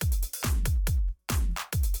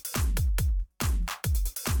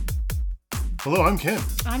Hello, I'm Ken.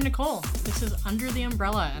 I'm Nicole. This is Under the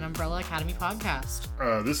Umbrella, an Umbrella Academy podcast.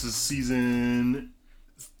 This is season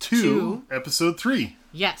 2, episode 3.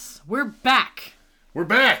 Yes, we're back. We're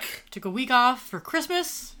back! Took a week off for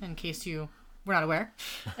Christmas, in case you were not aware.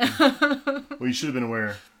 Well, you should have been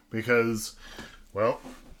aware, because, well,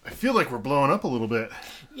 I feel like we're blowing up a little bit.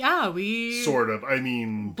 Yeah, we... Sort of. I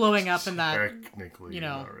mean... Blowing up in that, technically,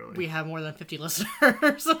 not really. We have more than 50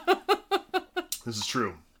 listeners. This is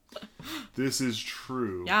true. This is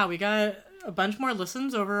true. Yeah, we got a bunch more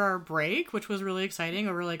listens over our break, which was really exciting,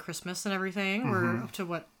 over like Christmas and everything. Mm-hmm. We're up to,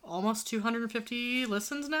 what, almost 250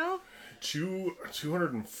 listens now?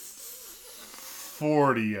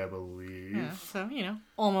 240, I believe. Yeah, so,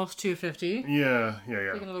 almost 250. Yeah.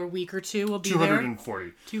 Like another week or two, we'll be 240.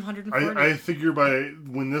 there. 240. I figure by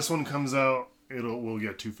when this one comes out, we'll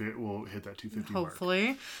hit that 250 Hopefully.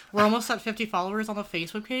 mark. We're almost at 50 followers on the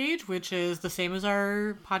Facebook page, which is the same as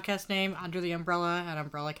our podcast name, Under the Umbrella at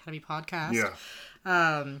Umbrella Academy Podcast. Yeah.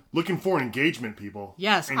 Looking for engagement, people.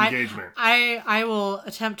 Yes. Engagement. I will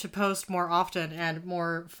attempt to post more often and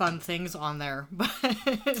more fun things on there.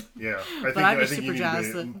 Yeah. I think you need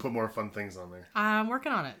to put more fun things on there. I'm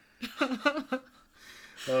working on it.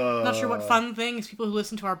 Not sure what fun things people who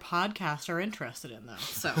listen to our podcast are interested in, though.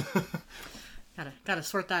 So... Gotta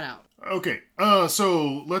sort that out. Okay,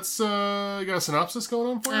 so let's, you got a synopsis going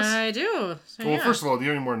on for us? I do. So, well, first of all, do you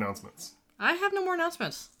have any more announcements? I have no more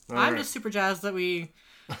announcements. All I'm right. just super jazzed that we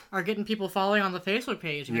are getting people following on the Facebook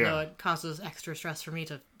page, even though it causes extra stress for me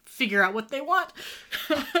to figure out what they want.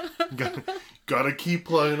 Gotta keep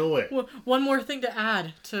plugging away. Well, one more thing to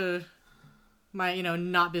add to my,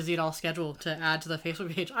 not busy at all schedule to add to the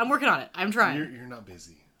Facebook page. I'm working on it. I'm trying. You're not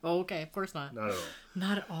busy. Oh, okay, of course not. Not at all.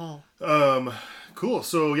 Not at all. Cool.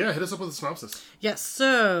 So, yeah, hit us up with a synopsis. Yes,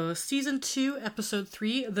 so, Season 2, Episode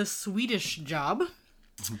 3, The Swedish Job.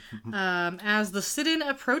 As the sit-in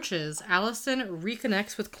approaches, Allison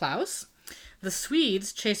reconnects with Klaus. The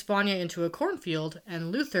Swedes chase Vanya into a cornfield,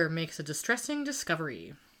 and Luther makes a distressing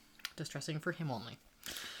discovery. Distressing for him only.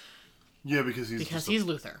 Yeah, because he's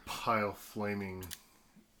Luther. Pile flaming...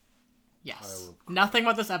 Yes. Nothing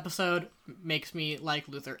about this episode makes me like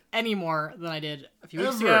Luther any more than I did a few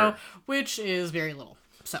weeks ago, which is very little.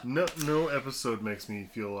 So no episode makes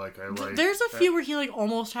me feel like I like... There's a few where he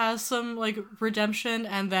almost has some redemption,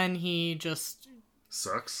 and then he just...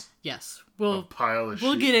 Sucks? Yes. We'll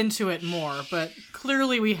get into it more, but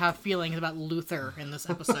clearly we have feelings about Luther in this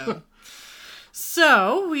episode.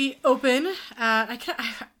 So, we open...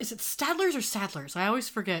 is it Stadler's or Sadler's? I always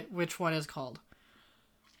forget which one is called.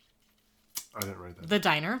 I didn't write that. The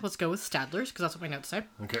diner. Let's go with Stadler's, because that's what my notes say.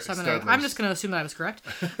 Okay, so I'm just going to assume that I was correct.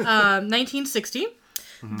 1960.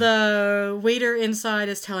 Mm-hmm. The waiter inside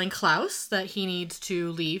is telling Klaus that he needs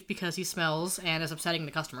to leave because he smells and is upsetting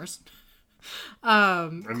the customers. I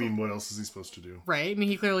mean, what else is he supposed to do? Right. I mean,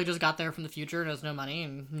 he clearly just got there from the future and has no money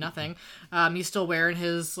and nothing. He's still wearing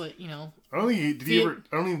his, I don't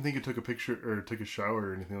even think he took a picture or took a shower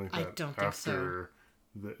or anything like that. I don't think so.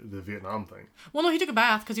 The Vietnam thing. Well, no, he took a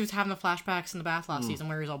bath because he was having the flashbacks in the bath last season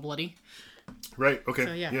where he was all bloody. Right, okay.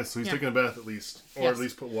 So, yeah. So he's taking a bath at least. Or at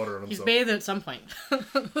least put water on himself. He's bathed at some point.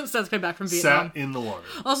 Since coming back from Vietnam. Sat in the water.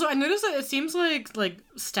 Also, I noticed that it seems like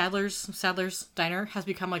Sadler's Diner has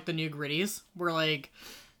become the new Gritty's, where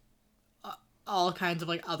all kinds of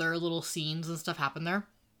other little scenes and stuff happen there.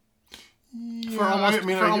 Yeah, for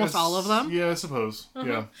almost all of them. Yeah, I suppose. Uh-huh.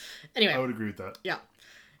 Yeah. Anyway. I would agree with that. Yeah.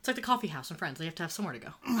 It's like the coffee house in Friends. They have to have somewhere to go.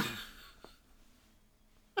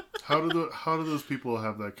 How do those people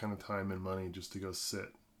have that kind of time and money just to go sit?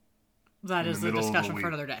 That is the discussion for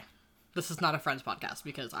another day. This is not a Friends podcast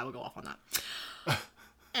because I will go off on that.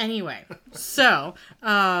 Anyway, so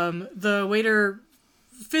the waiter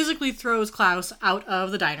physically throws Klaus out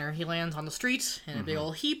of the diner. He lands on the street in a big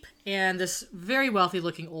old heap, and this very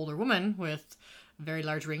wealthy-looking older woman with very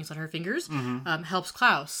large rings on her fingers helps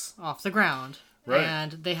Klaus off the ground. Right.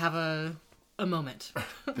 And they have a moment.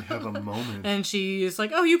 They have a moment. And she's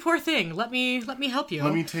like, "Oh, you poor thing. Let me help you.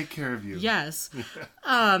 Let me take care of you." Yes.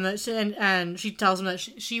 And she tells him that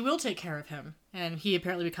she will take care of him, and he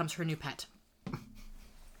apparently becomes her new pet.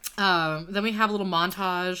 Then we have a little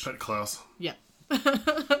montage. Pet Klaus. Yeah.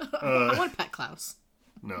 I want Pet Klaus.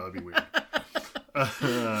 No, that'd be weird.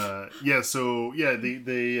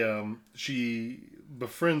 She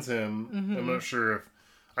befriends him. Mm-hmm.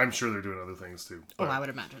 I'm sure they're doing other things too. But, I would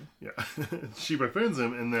imagine. Yeah. She befriends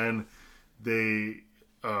him, and then they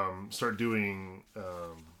start doing...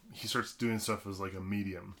 he starts doing stuff as a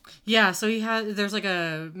medium. Yeah, so there's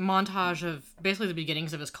a montage of basically the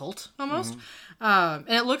beginnings of his cult, almost. Mm-hmm.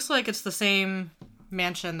 And it looks like it's the same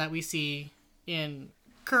mansion that we see in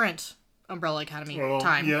current Umbrella Academy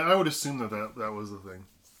time. Yeah, I would assume that was the thing.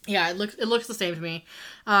 Yeah, it looks the same to me.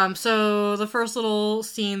 So the first little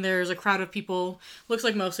scene, there's a crowd of people. Looks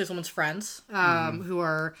like mostly someone's friends who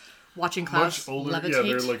are watching Klaus levitate. Yeah,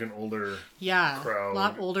 they're like an older crowd. A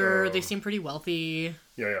lot older. They seem pretty wealthy.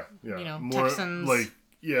 Yeah. You know, more Texans.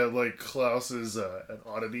 like Klaus is an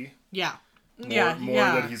oddity. Yeah. More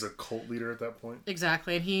that he's a cult leader at that point.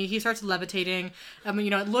 Exactly. And he starts levitating. I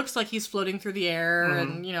mean, it looks like he's floating through the air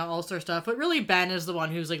and, all sort of stuff. But really, Ben is the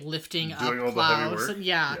one who's, like, lifting doing up all the heavy Klaus. work.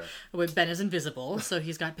 Yeah. Ben is invisible, so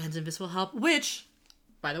he's got Ben's invisible help, which,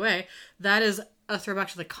 by the way, that is a throwback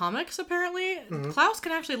to the comics, apparently. Klaus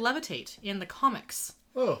can actually levitate in the comics.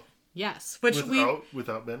 Oh. Yes.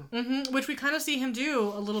 Without Ben? Which we kind of see him do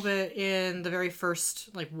a little bit in the very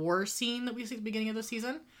first, like, war scene that we see at the beginning of the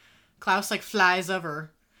season. Klaus, like, flies over.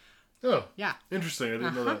 Oh. Yeah. Interesting. I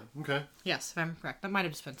didn't know that. Okay. Yes, if I'm correct. That might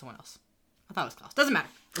have just been someone else. I thought it was Klaus. Doesn't matter.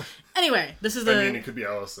 Anyway, this is I mean, it could be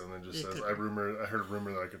Allison and just says, I heard a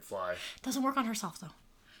rumor that I could fly. Doesn't work on herself, though.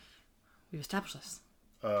 We've established this.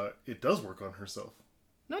 It does work on herself.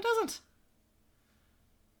 No, it doesn't.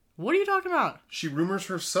 What are you talking about? She rumors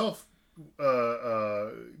herself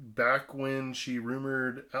back when she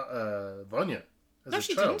rumored Vanya as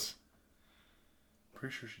a child. Didn't.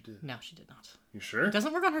 Pretty sure she did. No, she did not. You sure? It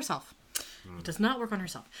doesn't work on herself. It does not work on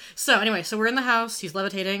herself. So anyway, we're in the house. He's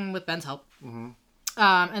levitating with Ben's help.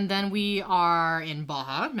 And then we are in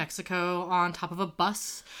Baja, Mexico, on top of a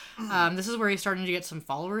bus. This is where he's starting to get some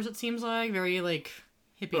followers, it seems like. Very, like,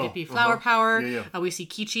 hippy-dippy flower power. Yeah. We see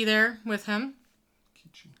Kichi there with him.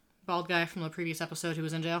 Kichi. Bald guy from the previous episode who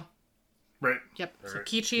was in jail. Right. Yep. So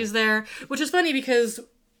Kichi's there. Which is funny because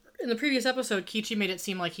in the previous episode, Kichi made it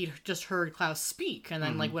seem like he'd just heard Klaus speak and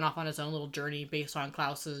then like went off on his own little journey based on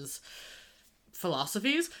Klaus's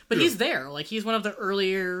philosophies. But he's there. Like, he's one of the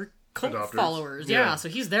earlier cult followers. Yeah, so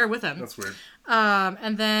he's there with him. That's weird.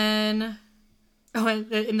 And then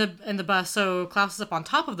in the bus, so Klaus is up on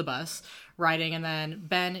top of the bus riding, and then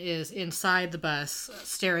Ben is inside the bus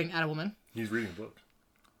staring at a woman. He's reading a book.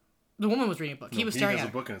 The woman was reading a book. He was staring at her. He has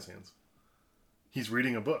a book in his hands. He's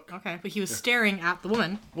reading a book. Okay, but he was staring at the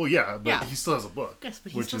woman. Well, yeah, but he still has a book. Yes,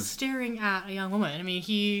 but he's still staring at a young woman. I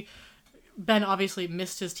mean, Ben obviously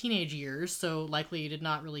missed his teenage years, so likely did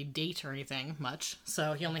not really date or anything much.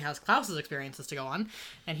 So he only has Klaus's experiences to go on,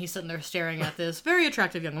 and he's sitting there staring at this very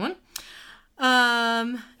attractive young woman.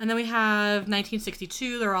 And then we have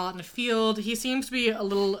 1962. They're all out in the field. He seems to be a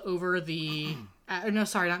little over the... no,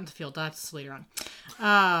 sorry, not in the field. That's later on.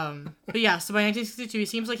 But yeah, so by 1962, he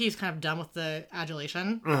seems like he's kind of done with the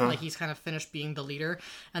adulation. Like, he's kind of finished being the leader.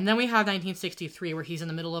 And then we have 1963, where he's in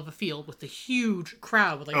the middle of a field with a huge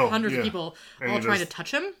crowd with, like, hundreds of people all trying to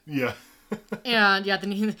touch him. Yeah. And,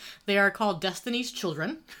 then they are called Destiny's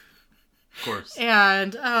Children. Of course.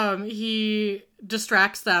 And he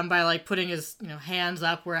distracts them by, like, putting his, hands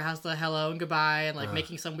up where it has the hello and goodbye and, like,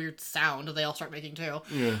 making some weird sound that they all start making, too.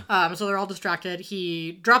 Yeah. So they're all distracted.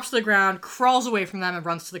 He drops to the ground, crawls away from them, and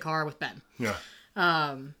runs to the car with Ben. Yeah.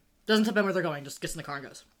 Doesn't tell Ben where they're going, just gets in the car and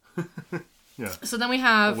goes. Yeah. So then we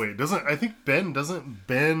have... Oh, wait, doesn't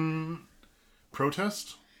Ben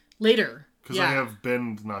protest? Later. Because I have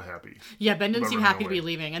Ben not happy. Yeah, Ben didn't seem happy to be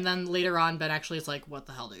leaving. And then later on, Ben actually is like, what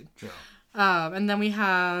the hell, dude? Yeah. And then we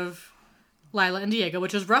have Lila and Diego,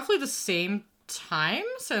 which is roughly the same time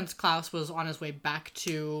since Klaus was on his way back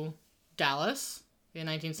to Dallas in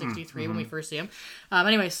 1963 when we first see him.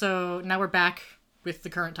 Anyway, so now we're back with the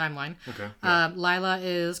current timeline. Okay. Yeah. Lila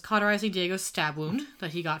is cauterizing Diego's stab wound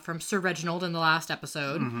that he got from Sir Reginald in the last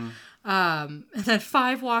episode. And then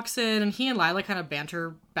Five walks in, and he and Lila kind of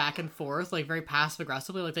banter back and forth, like, very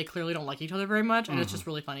passive-aggressively. Like, they clearly don't like each other very much, and it's just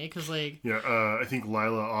really funny, because, like... Yeah, I think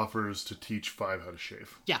Lila offers to teach Five how to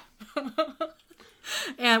shave. Yeah.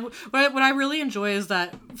 And what I really enjoy is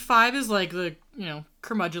that Five is, like, the,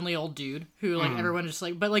 curmudgeonly old dude who, like, everyone just,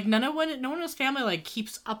 like... But, like, no one in his family, like,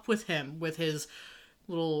 keeps up with him with his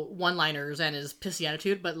little one-liners and his pissy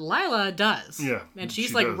attitude, but Lila does. Yeah. And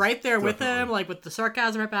she's like right there with him, like with the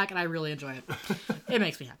sarcasm right back, and I really enjoy it. It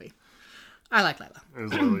makes me happy. I like Lila.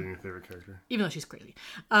 Is Lila your favorite character? Even though she's crazy.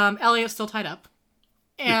 Elliot's still tied up.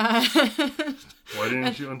 And why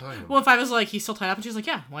didn't you untie him? Well, if I was like, he's still tied up, and she's like,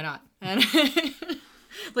 yeah, why not? And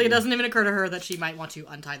like, it doesn't even occur to her that she might want to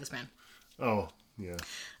untie this man. Oh, yeah.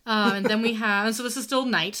 And then we have, and so this is still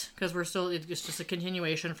night, because it's just a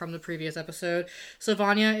continuation from the previous episode. So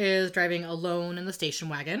Vanya is driving alone in the station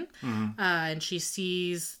wagon, and she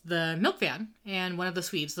sees the milk van, and one of the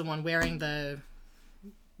Swedes, the one wearing the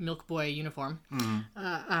milk boy uniform,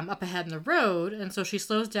 up ahead in the road. And so she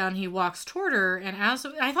slows down. He walks toward her. And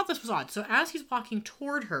I thought this was odd. So as he's walking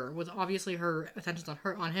toward her, with obviously her attention's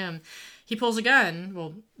on him, he pulls a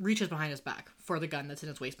gun, reaches behind his back for the gun that's in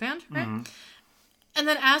his waistband, right? Mm-hmm. And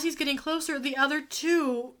then as he's getting closer, the other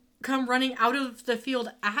two come running out of the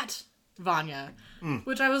field at Vanya,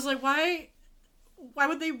 which I was like, why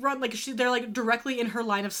would they run? Like, they're like directly in her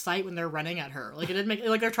line of sight when they're running at her. Like, it didn't make,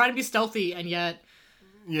 like, they're trying to be stealthy, and yet,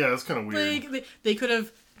 yeah, that's kind of weird. Like, they could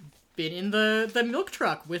have been in the milk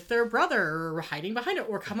truck with their brother, or hiding behind it,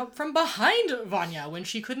 or come up from behind Vanya when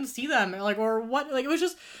she couldn't see them, like, or what? Like, it was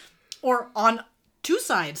just, or on two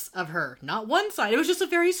sides of her, not one side. It was just a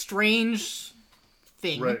very strange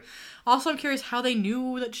thing. Right. Also, I'm curious how they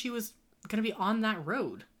knew that she was going to be on that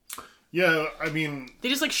road. Yeah, I mean, they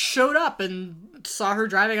just like showed up and saw her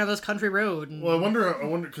driving on this country road. And... Well, I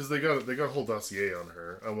wonder because they got a whole dossier on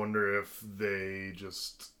her. I wonder if they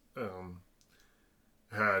just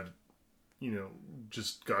had,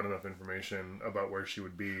 just got enough information about where she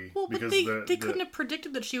would be. Well, because they couldn't have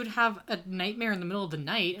predicted that she would have a nightmare in the middle of the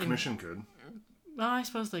night. And... Commission could. Well, I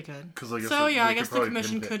suppose they could. I guess the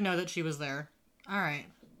commission could know that she was there. All right,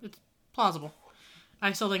 it's plausible.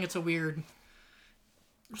 I still think it's a weird.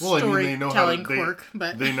 Storytelling quirk,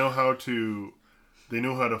 but they know how to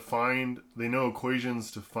find. They know equations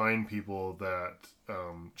to find people that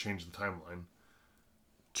change the timeline.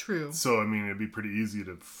 True. So I mean, it'd be pretty easy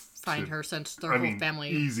to find her since their whole family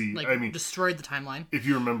destroyed the timeline. If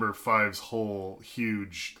you remember Five's whole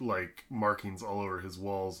huge markings all over his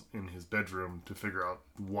walls in his bedroom to figure out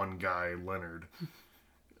one guy, Leonard.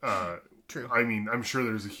 True. I mean, I'm sure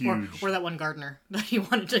there's a huge... Or that one gardener that he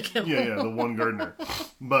wanted to kill. Yeah, the one gardener.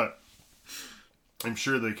 But I'm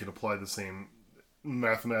sure they could apply the same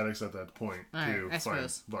mathematics at that point to find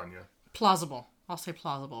Vanya. Plausible. I'll say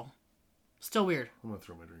plausible. Still weird. I'm going to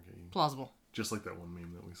throw my drink at you. Plausible. Just like that one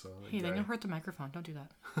meme that we saw. Hey, they're going to hurt the microphone. Don't do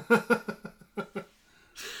that.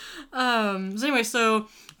 So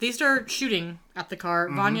they start shooting at the car.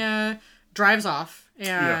 Mm-hmm. Vanya drives off.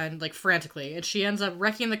 And, frantically. And she ends up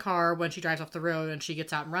wrecking the car when she drives off the road, and she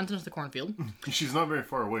gets out and runs into the cornfield. She's not very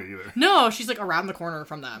far away, either. No, she's, around the corner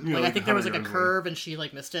from them. Yeah, I think there was, a curve, and she,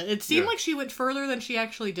 missed it. It seemed like she went further than she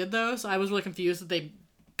actually did, though, so I was really confused that they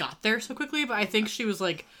got there so quickly, but I think she was,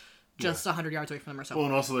 just 100 yards away from them or something. Well,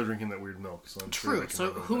 and also they're drinking that weird milk, so I'm True, so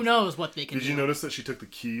who knows what they can do. Did you notice that she took the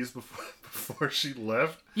keys before she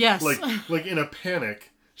left? Yes. Like, in a panic...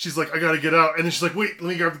 She's like, I gotta get out. And then she's like, wait,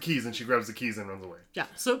 let me grab the keys. And she grabs the keys and runs away. Yeah.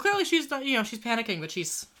 So clearly she's panicking, but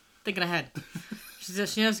she's thinking ahead. She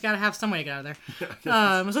just gotta have some way to get out of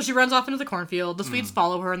there. So she runs off into the cornfield. The Swedes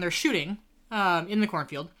follow her and they're shooting in the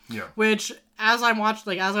cornfield. Yeah. Which, as I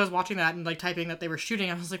was watching that and typing that they were shooting,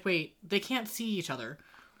 I was like, wait, they can't see each other.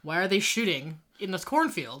 Why are they shooting in this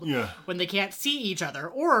cornfield when they can't see each other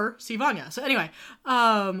or see Vanya? So anyway,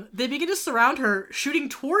 they begin to surround her, shooting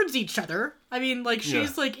towards each other. I mean,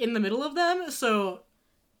 she's in the middle of them, so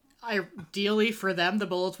ideally for them, the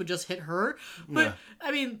bullets would just hit her. But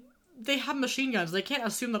I mean, they have machine guns. They can't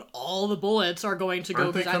assume that all the bullets are going to go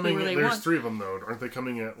exactly where they want. There's 3 of them though. Aren't they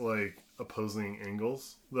coming at opposing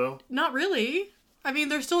angles though? Not really. I mean,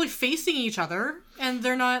 they're still facing each other, and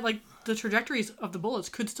they're not the trajectories of the bullets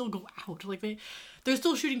could still go out. They're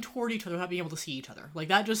still shooting toward each other without being able to see each other.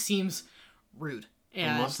 That just seems rude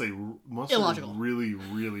and illogical. They're really,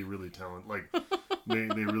 really, really talented. They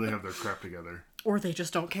really have their crap together. Or they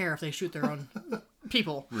just don't care if they shoot their own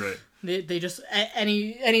people. Right. They just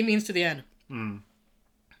any means to the end. Mm.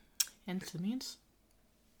 End to the means.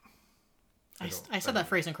 I said that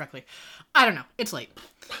phrase incorrectly. I don't know. It's late.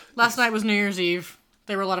 Last night was New Year's Eve.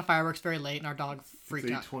 There were a lot of fireworks very late, and our dog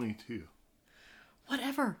freaked out. It's 8:22.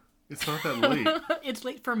 Whatever. It's not that late. It's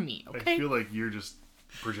late for me, okay? I feel like you're just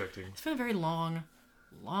projecting. It's been a very long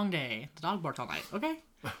day. The dog barked all night, okay?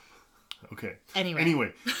 Okay.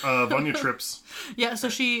 Anyway, Vanya trips. Yeah, so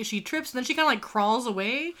she trips, and then she kind of crawls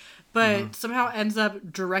away, but somehow ends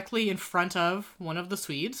up directly in front of one of the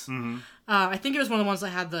Swedes. Mm-hmm. I think it was one of the ones that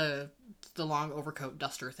had the long overcoat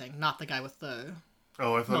duster thing, not the guy with the...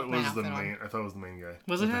 Oh, I thought it was the main. I thought it was the main guy.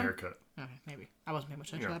 Was it him? The haircut. Okay, maybe I wasn't paying much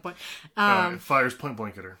attention at that point. Fires point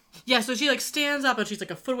blank at her. Yeah, so she stands up and she's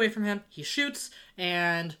a foot away from him. He shoots,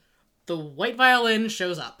 and the white violin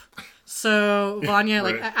shows up. So Vanya,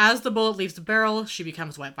 right. As the bullet leaves the barrel, she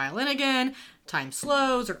becomes white violin again. Time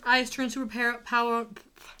slows. Her eyes turn Her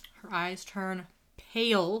eyes turn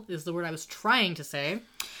pale is the word I was trying to say.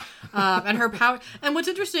 And her power. And what's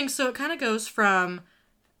interesting, so it kind of goes from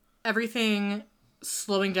everything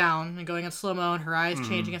slowing down and going in slow-mo and her eyes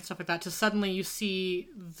changing and stuff like that, to suddenly you see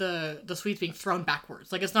the sweets being thrown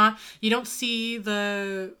backwards. Like, it's not, you don't see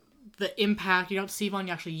the impact, you don't see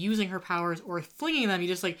Vanya actually using her powers or flinging them, you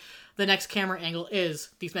just, like, the next camera angle is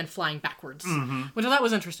these men flying backwards, which I thought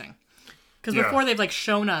was interesting. Because before they've, like,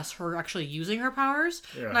 shown us her actually using her powers,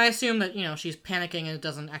 and I assume that, you know, she's panicking and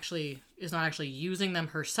is not actually using them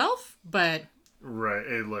herself, but... Right,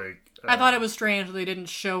 I thought it was strange that they didn't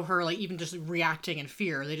show her, like, even just reacting in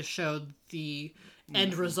fear. They just showed the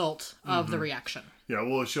end result of the reaction. Yeah,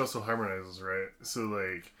 well, she also harmonizes, right? So,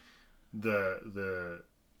 like, the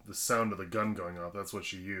sound of the gun going off, that's what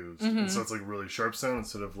she used. And so it's, like, a really sharp sound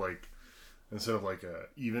instead of, like, a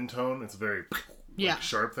even tone. It's a very,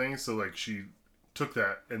 sharp thing. So, like, she took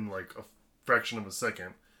that in, like, a fraction of a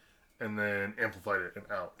second and then amplified it and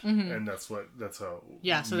out. And that's how...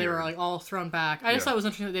 Yeah, so they were, like, all thrown back. I just thought it was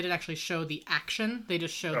interesting that they didn't actually show the action. They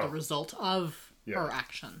just showed the result of her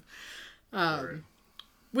action.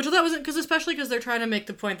 Which I thought was... Especially because they're trying to make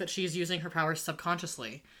the point that she's using her powers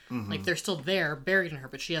subconsciously. Like, they're still there, buried in her,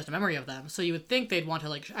 but she has no memory of them. So you would think they'd want to,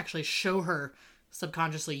 like, actually show her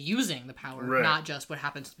subconsciously using the power, not just what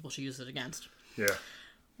happens to people she uses it against. Yeah.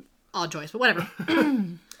 Odd choice, but whatever.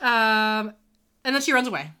 And then she runs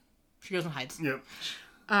away. She goes and hides.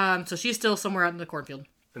 Yep. So she's still somewhere out in the cornfield.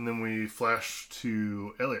 And then we flash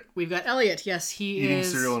to Elliot. We've got Elliot. Yes, he eating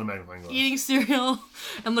is... cereal in a magnifying glass. Eating cereal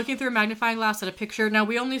and looking through a magnifying glass at a picture. Now,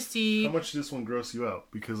 we only see... How much does this one gross you out?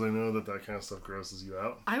 Because I know that kind of stuff grosses you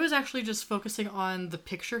out. I was actually just focusing on the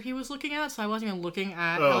picture he was looking at, so I wasn't even looking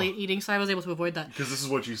at Elliot eating, so I was able to avoid that. Because this is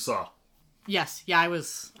what you saw. Yes, yeah, I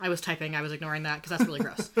was typing, I was ignoring that, because that's really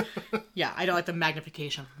gross. Yeah, I don't like the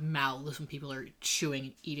magnification of mouths when people are chewing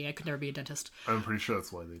and eating. I could never be a dentist. I'm pretty sure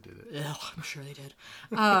that's why they did it. Ugh, I'm sure they did.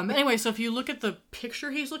 Anyway, so if you look at the picture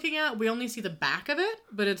he's looking at, we only see the back of it,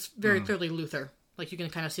 but it's very clearly Luther. Like, you can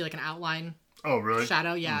kind of see, like, an outline. Oh, really?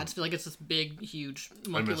 Shadow, yeah. It's like it's this big, huge,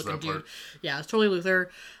 monkey-looking dude. Part. Yeah, it's totally Luther.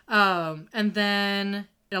 And then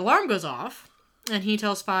an alarm goes off. And he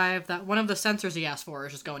tells Five that one of the sensors he asked for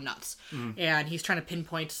is just going nuts. And he's trying to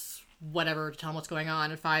pinpoint whatever to tell him what's going on,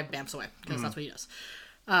 and Five bamps away, because that's what he does.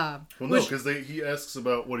 No, because he asks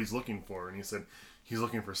about what he's looking for, and he said he's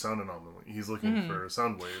looking for sound anomaly. He's looking for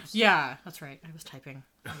sound waves. Yeah, that's right. I was typing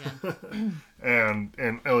again.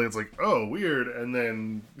 and Elliot's like, oh, weird. And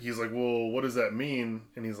then he's like, well, what does that mean?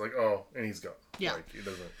 And he's like, oh, and he's gone. Yeah. Like, he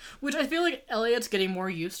doesn't... Which I feel like Elliot's getting more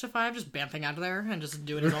used to Five just bamping out of there and just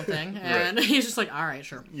doing his own thing. And he's just like, all right,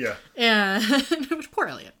 sure. Yeah. And which, poor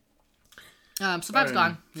Elliot. So Five's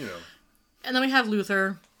gone. You know. And then we have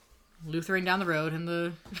Luthering down the road,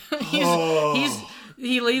 and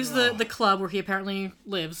he leaves the club where he apparently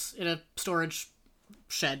lives in a storage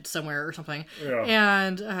shed somewhere or something. Yeah.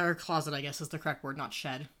 And or closet, I guess, is the correct word, not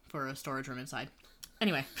shed, for a storage room inside.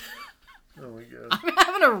 Anyway. Oh my god. I'm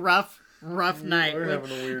having a rough night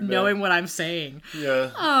with knowing what I'm saying.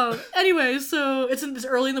 Yeah. Anyway, so it's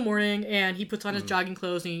early in the morning, and he puts on his jogging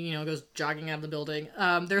clothes, and he goes jogging out of the building.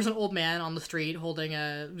 There's an old man on the street holding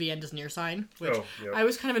a "The End Is Near" sign, which I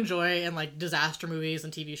always kind of enjoy in like disaster movies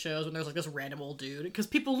and TV shows when there's like this random old dude, because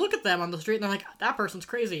people look at them on the street and they're like, that person's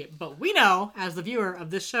crazy, but we know as the viewer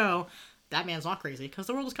of this show that man's not crazy because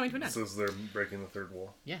the world is coming to an end. So they're breaking the third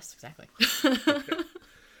wall. Yes, exactly.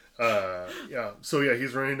 So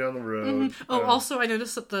he's running down the road. Also I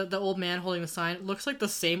noticed that the old man holding the sign looks like the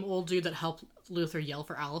same old dude that helped Luther yell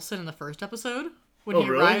for Allison in the first episode when he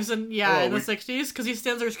arrives in the 60s, because he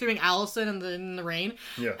stands there screaming Allison in the rain,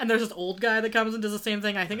 and there's this old guy that comes and does the same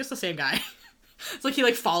thing. I think it's the same guy. It's like he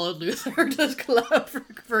like followed Luther to his club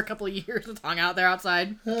for a couple of years and hung out there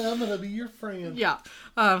outside. I'm gonna be your friend. Yeah.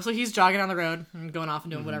 So he's jogging on the road and going off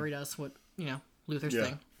and doing whatever he does, Luther's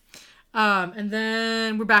thing. And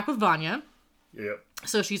then we're back with Vanya. Yep.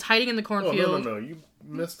 So she's hiding in the cornfield. No. You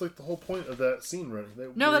missed like the whole point of that scene, right?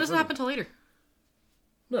 No, that doesn't happen until later.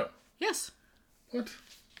 No. Yes. What?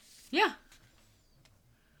 Yeah.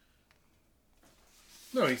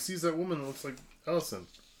 No, he sees that woman that looks like Allison.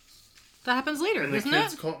 That happens later, and isn't it?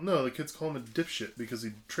 The kids call him a dipshit because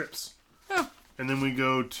he trips. Oh. And then we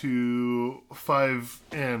go to Five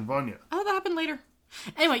and Vanya. Oh, that happened later.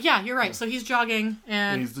 Anyway, yeah, you're right. So he's jogging,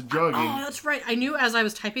 and he's jogging. Oh, that's right. I knew as I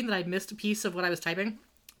was typing that I missed a piece of what I was typing.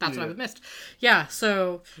 That's what I missed. Yeah,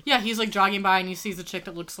 so he's like jogging by, and he sees a chick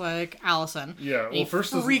that looks like Allison. Yeah, well,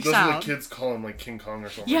 first doesn't the kids call him like King Kong or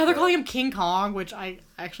something? Yeah, they're calling him King Kong, which I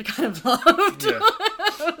actually kind of loved. Yeah.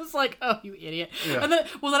 I was like, oh, you idiot. Yeah. And then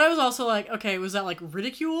I was also like, okay, was that like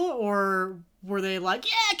ridicule, or were they like,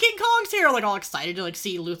 yeah, King Kong's here, like all excited to like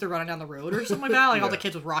see Luther running down the road or something like that, like all the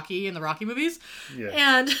kids with Rocky in the Rocky movies. Yeah.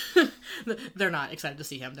 And they're not excited to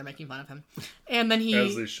see him. They're making fun of him. And then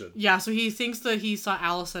as they should. Yeah, so he thinks that he saw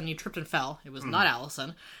Allison. He tripped and fell. It was not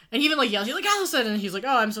Allison. And he even like yells, he's like, Allison, and he's like,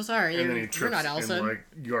 oh, I'm so sorry. And then he trips not Allison. in like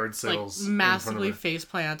yard sales, like massively face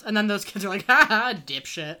plants. And then those kids are like, ha,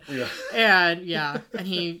 dipshit. Yeah. And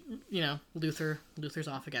he, Luther's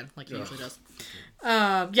off again, like he usually does.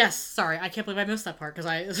 Yes, sorry, I can't believe I missed that part, because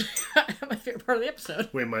my favorite part of the episode.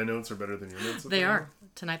 Wait, my notes are better than your notes? They are.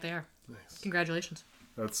 Tonight they are. Nice. Congratulations.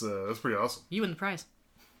 That's pretty awesome. You win the prize.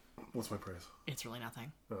 What's my prize? It's really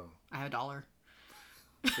nothing. Oh. I have $1.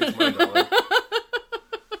 It's my $1.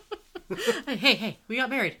 Hey, we got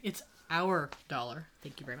married. It's our $1.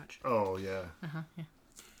 Thank you very much. Oh, yeah. Yeah.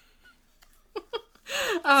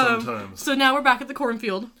 Sometimes. So now we're back at the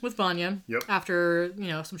cornfield with Vanya. Yep. After,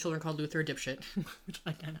 some children called Luther a dipshit, which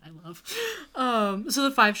again I love. So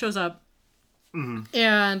the 5 shows up. Mm-hmm.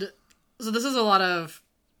 And so this is a lot of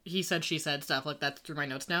he said, she said stuff, like that's through my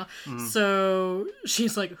notes now. Mm-hmm. So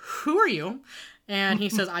she's like, who are you? And he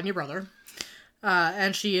says, I'm your brother.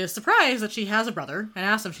 And she is surprised that she has a brother and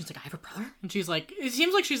asks him, she's like, I have a brother? And she's like, it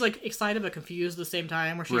seems like she's like excited but confused at the same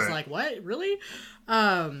time, where she's like, what? Really?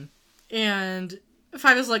 And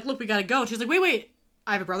 5 is like, look, we gotta go. And she's like, wait,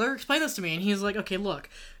 I have a brother? Explain this to me. And he's like, okay, look,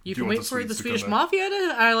 you can wait for the Swedish Mafia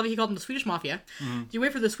to, I love it, he called them the Swedish Mafia. Mm-hmm. You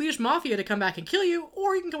wait for the Swedish Mafia to come back and kill you,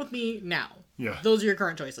 or you can come with me now. Yeah. Those are your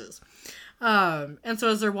current choices. And so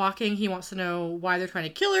as they're walking, he wants to know why they're trying to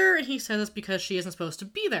kill her, and he says it's because she isn't supposed to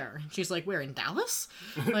be there. And she's like, where, in Dallas?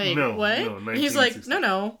 Like, no, what? No, and he's like,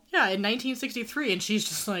 no, yeah, in 1963, and she's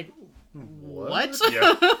just like, what?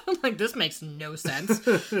 Yeah. Like, this makes no sense.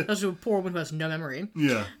 That's a poor woman who has no memory.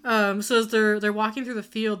 Yeah. So as they're walking through the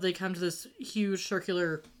field, they come to this huge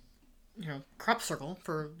circular, crop circle,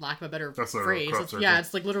 for lack of a better phrase.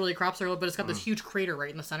 It's like literally a crop circle, but it's got this huge crater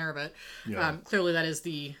right in the center of it. Yeah. Clearly that is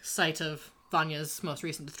the site of Vanya's most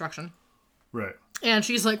recent destruction. Right. And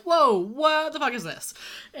she's like, whoa, what the fuck is this?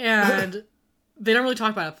 And they don't really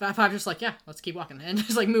talk about it. 5 just like, yeah, let's keep walking. And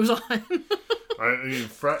just like moves on. I mean,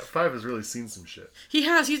 5 has really seen some shit. He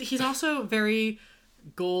has. He's also very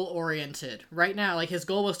goal-oriented right now. Like, his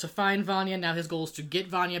goal was to find Vanya. Now his goal is to get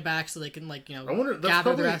Vanya back so they can, like, I wonder,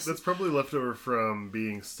 gather the rest. That's probably left over from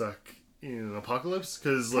being stuck in an apocalypse.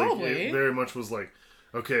 Because, like, it very much was like,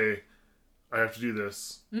 okay, I have to do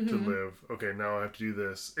this to live. Okay, now I have to do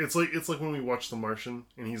this. It's like when we watch The Martian,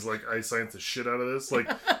 and he's like, I science the shit out of this. Like,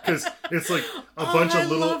 because it's like a bunch of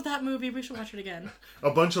little... I love that movie. We should watch it again.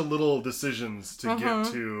 A bunch of little decisions to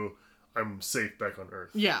get to... I'm safe back on Earth.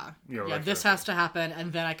 Yeah. This has to happen,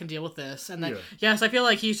 and then I can deal with this. And then, yes, I feel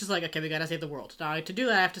like he's just like, okay, we gotta save the world. Now, to do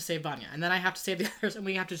that, I have to save Vanya. And then I have to save the others, and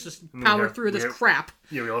we have to just power through this crap.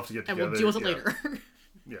 Yeah, we all have to get together. And we'll deal with it later.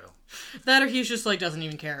 Yeah. That, or he's just like, doesn't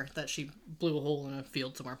even care that she blew a hole in a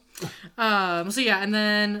field somewhere. And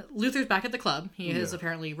then Luther's back at the club. He has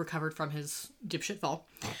apparently recovered from his dipshit fall.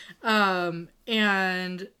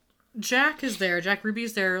 And... Jack is there. Jack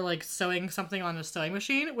Ruby's there, like, sewing something on a sewing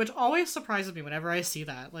machine, which always surprises me whenever I see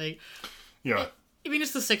that. Like, yeah. I mean,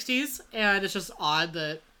 it's the 60s, and it's just odd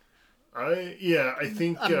that... I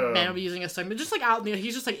think... a man will be using a sewing machine. Just, like, out...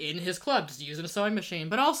 he's just, like, in his club, just using a sewing machine.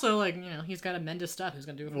 But also, like, he's got to mend his stuff. Who's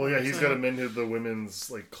going to do it for him? He's got to mend the women's,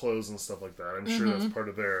 like, clothes and stuff like that. I'm sure that's part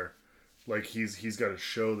of their... Like, he's got a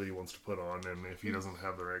show that he wants to put on, and if he doesn't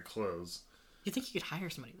have the right clothes... You think you could hire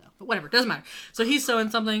somebody, though. But whatever, doesn't matter. So he's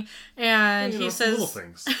sewing something, and he says... little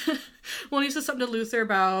things. Well, he says something to Luther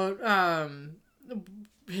about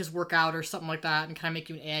his workout or something like that, and can I make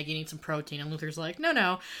you an egg? You need some protein. And Luther's like,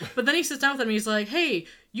 no. But then he sits down with him, and he's like, hey,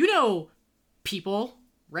 people,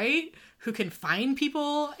 right? Who can find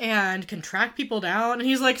people and can track people down. And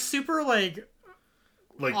he's like super, like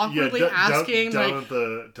awkwardly asking, down at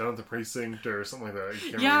the precinct or something like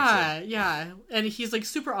that. Yeah. And he's like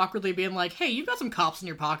super awkwardly being like, "Hey, you've got some cops in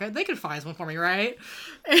your pocket. They could find one for me, right?"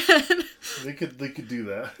 And they could do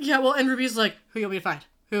that. Yeah. Well, and Ruby's like, "Who you want me to find?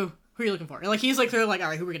 Who are you looking for?" And like he's like, they're like, "All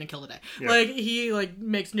right, who are we gonna kill today?" Yeah. Like he like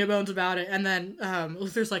makes no bones about it. And then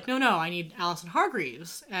Luther's like, "No, I need Allison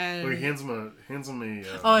Hargreaves." And he hands him a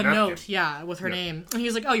napkin. Note, yeah, with her name. And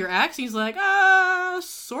he's like, "Oh, your ex?" And he's like,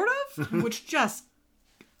 sort of," which just.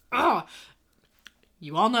 Oh,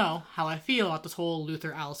 you all know how I feel about this whole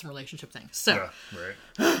Luther-Allison relationship thing. So,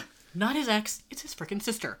 not his ex, it's his freaking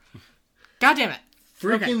sister. God damn it.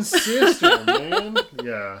 Freaking sister, man.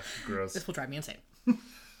 Yeah, gross. This will drive me insane.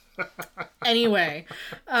 Anyway,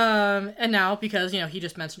 and now, because, he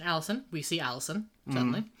just mentioned Allison, we see Allison,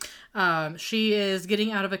 suddenly. She is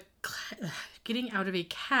getting out of a getting out of a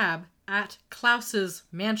cab at Klaus's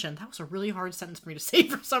mansion. That was a really hard sentence for me to say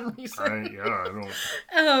for some reason. I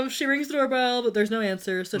don't... She rings the doorbell, but there's no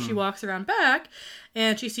answer, so she walks around back,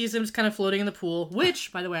 and she sees him just kind of floating in the pool,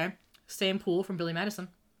 which, by the way, same pool from Billy Madison.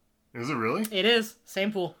 Is it really? It is.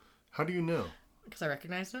 Same pool. How do you know? Because I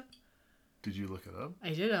recognized it. Did you look it up? I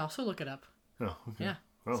did also look it up. Oh, okay. Yeah.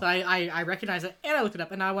 Oh. So I recognize it, and I looked it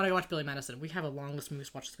up, and now I want to go watch Billy Madison. We have a long list of movies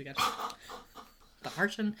to watch this weekend. The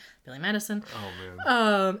Martian, Billy Madison. Oh,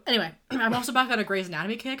 man. Anyway, I'm also back on a Grey's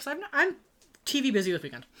Anatomy kick, because I'm TV busy this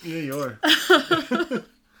weekend. Yeah, you are.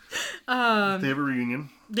 They have a reunion.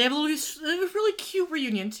 They have a really cute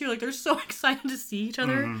reunion, too. Like, they're so excited to see each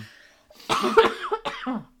other.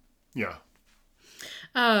 Yeah.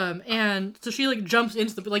 And so she, like, jumps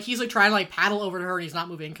into the... Like, he's, like, trying to, like, paddle over to her, and he's not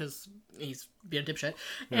moving, because he's being a dipshit.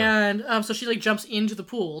 Yeah. And so she, like, jumps into the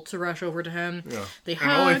pool to rush over to him. Yeah. They hug.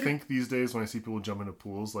 And all I think these days when I see people jump into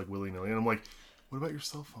pools, like, willy-nilly, and I'm like, what about your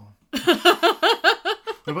cell phone?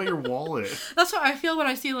 What about your wallet? That's how I feel when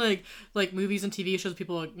I see, like movies and TV shows,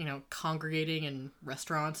 people, you know, congregating in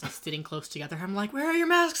restaurants and sitting close together. I'm like, where are your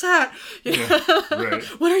masks at? Yeah, right.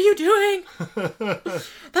 What are you doing?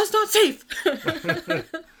 That's not safe.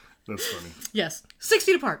 That's funny. Yes. 6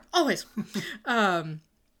 feet apart. Always.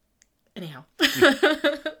 Anyhow.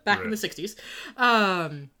 Back in the 60s.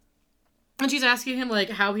 And she's asking him, like,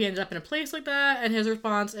 how he ended up in a place like that, and his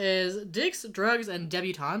response is, dicks, drugs, and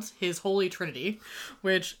debutantes, his holy trinity,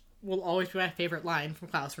 which will always be my favorite line from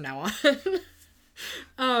Klaus from now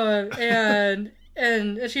on.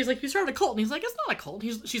 And she's like, you started a cult, and he's like, it's not a cult.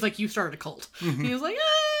 She's like, you started a cult. And he's like,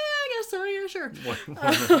 I guess so, yeah, sure.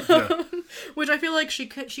 Yeah. Which I feel like she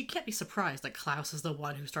can't be surprised that Klaus is the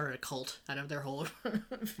one who started a cult out of their whole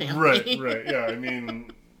family. Right, yeah, I mean,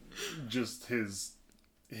 just his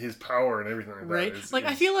power and everything like that. Right? Like,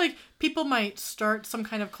 I feel like people might start some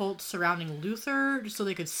kind of cult surrounding Luther just so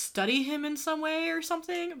they could study him in some way or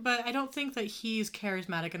something, but I don't think that he's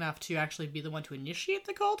charismatic enough to actually be the one to initiate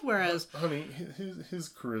the cult, whereas... Honey, his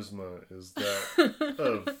charisma is that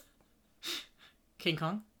of... King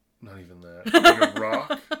Kong? Not even that. Like a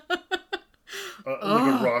rock.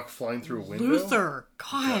 Like a rock flying through a window. Luther!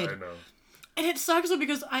 God! Yeah, I know. And it sucks though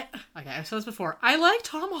because I've said this before. I like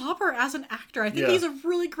Tom Hopper as an actor. I think he's a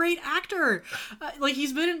really great actor. Like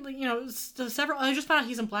he's been in, you know, several. I just found out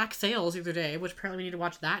he's in Black Sails the other day, which apparently we need to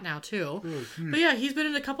watch that now too. But yeah, he's been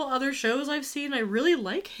in a couple other shows I've seen. I really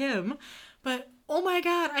like him, but oh my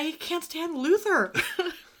god, I can't stand Luther.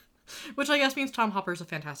 Which I guess means Tom Hopper's a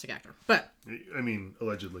fantastic actor. But I mean,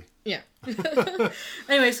 allegedly. Yeah.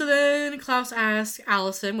 Anyway, so then Klaus asks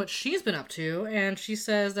Allison what she's been up to, and she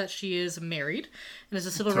says that she is married and is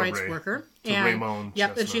a civil rights worker. And Raymond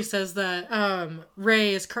Chestnut. And she says that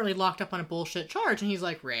Ray is currently locked up on a bullshit charge, and he's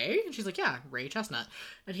like, Ray? And she's like, yeah, Ray Chestnut.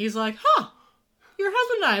 And he's like, huh, your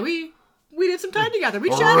husband and I, we did some time together. We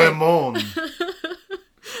chatted. Raymond.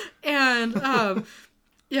 And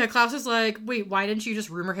yeah, Klaus is like, wait, why didn't you just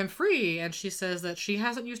rumor him free? And she says that she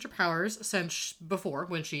hasn't used her powers since before,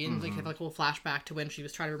 when she, like, had like a little flashback to when she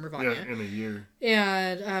was trying to rumor Vanya. Yeah, in a year.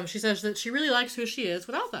 And she says that she really likes who she is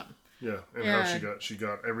without them. Yeah, and how she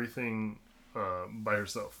got everything by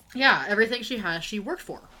herself. Yeah, everything she has, she worked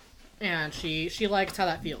for. And she likes how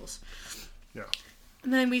that feels. Yeah.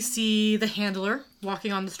 And then we see the handler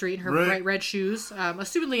walking on the street in her bright red shoes,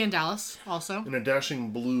 assumedly in Dallas, also. In a dashing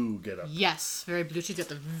blue getup. Yes, very blue. She's got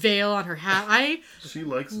the veil on her hat. She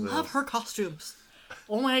likes love her costumes.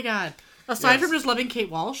 Oh my god. Aside from just loving Kate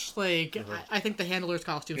Walsh, like, I think the handler's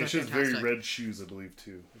costumes are fantastic. She has very red shoes, I believe,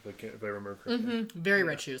 too, if I remember correctly. Very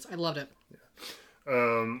red shoes. I loved it.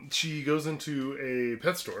 Yeah. She goes into a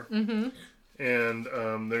pet store. Mm-hmm.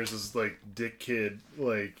 And there's this, like, dick kid,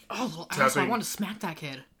 like... Oh, I want to smack that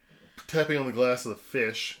kid. Tapping on the glass of the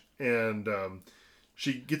fish. And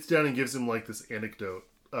she gets down and gives him, like, this anecdote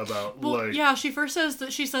about, yeah, she first says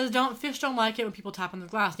that fish don't like it when people tap on the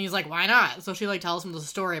glass. And he's like, why not? So she, like, tells him the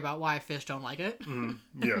story about why fish don't like it.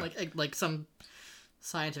 Mm-hmm. Yeah. like some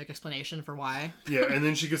scientific explanation for why. Yeah, and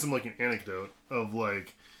then she gives him, like, an anecdote of,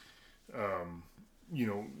 like, you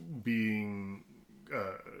know, being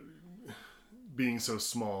so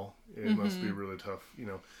small, it must be really tough, you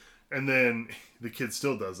know. And then the kid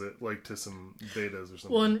still does it, like to some betas or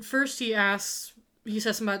something. Well, and first he says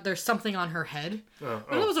something about there's something on her head. That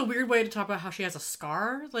was a weird way to talk about how she has a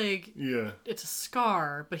scar. Like, yeah, it's a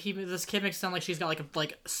scar, but this kid makes it sound like she's got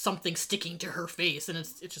like something sticking to her face, and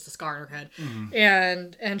it's just a scar on her head.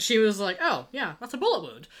 Mm-hmm. And she was like, oh yeah, that's a bullet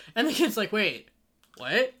wound. And the kid's like, wait,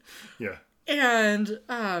 what? Yeah. And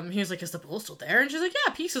he was like, is the bullet still there? And she's like,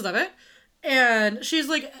 yeah, pieces of it. And she's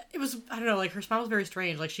like, I don't know, like, her smile was very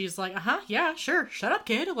strange. Like, she's like, yeah, sure, shut up,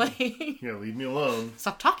 kid. Like, yeah, leave me alone.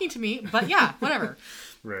 Stop talking to me, but yeah, whatever.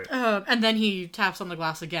 Right. And then he taps on the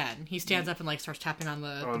glass again. He stands up and, like, starts tapping on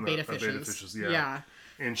the beta fishes. Beta fishes, yeah.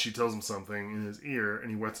 And she tells him something in his ear, and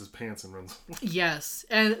he wets his pants and runs away. Yes.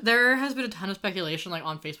 And there has been a ton of speculation, like,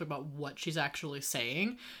 on Facebook about what she's actually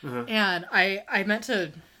saying. Uh-huh. And I meant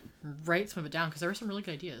to write some of it down, because there were some really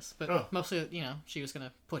good ideas. But mostly, you know, she was going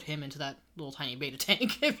to put him into that little tiny beta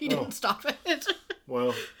tank if he didn't stop it.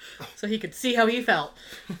 Well. So he could see how he felt.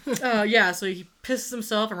 Yeah, so he pisses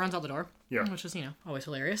himself and runs out the door. Yeah. Which is, you know, always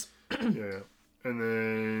hilarious. Yeah. And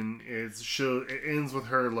then it ends with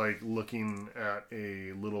her, like, looking at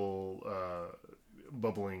a little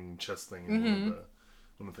bubbling chest thing in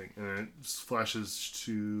the thing. And then it flashes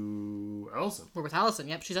to Allison. We're with Allison,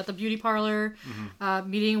 yep. She's at the beauty parlor,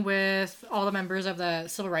 meeting with all the members of the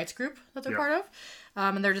civil rights group that they're part of.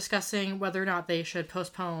 And they're discussing whether or not they should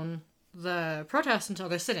postpone the protest until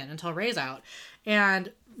their sit-in, until Ray's out.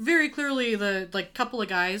 And very clearly, the, like, couple of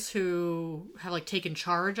guys who have, like, taken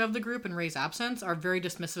charge of the group in Ray's absence are very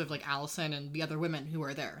dismissive of, like, Allison and the other women who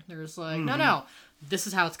are there. They're just like, no, this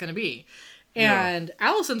is how it's going to be. And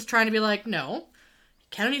Allison's trying to be like, no,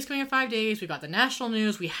 Kennedy's coming in 5 days. We've got the national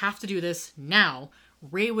news. We have to do this now.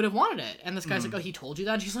 Ray would have wanted it. And this guy's like, oh, he told you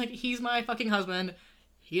that? And she's like, he's my fucking husband.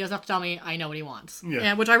 He doesn't have to tell me. I know what he wants. Yeah.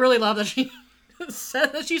 And which I really love that she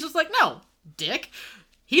said that. She's just like, no, dick.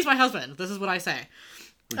 He's my husband. This is what I say.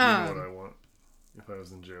 Would you know what I want if I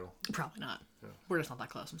was in jail? Probably not. Yeah. We're just not that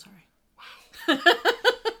close. I'm sorry. Wow.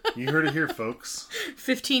 You heard it here, folks.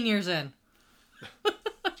 15 years in.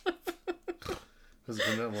 Has it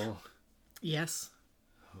been that long? Yes.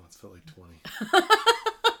 Oh, it's felt like 20.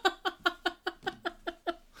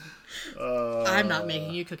 I'm not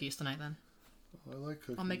making you cookies tonight, then. I like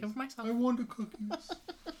cookies. I'll make them for myself. I wanted cookies.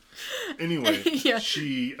 Anyway,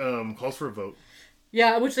 she calls for a vote.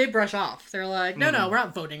 Yeah, which they brush off. They're like, no, we're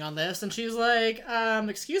not voting on this. And she's like,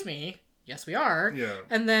 excuse me. Yes, we are. Yeah.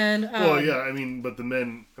 And then... well, yeah, I mean, but the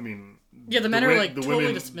men, yeah, the men are, like,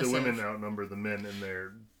 totally dismissive. The women outnumber the men in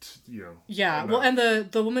their, you know... Yeah, well, and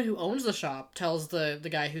the woman who owns the shop tells the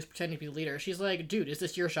guy who's pretending to be the leader, she's like, dude, is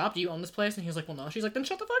this your shop? Do you own this place? And he's like, well, no. She's like, then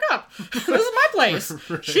shut the fuck up. This is my place.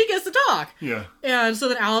 Right. She gets to talk. Yeah. And so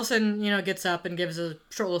then Allison, you know, gets up and gives a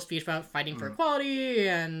short little speech about fighting for equality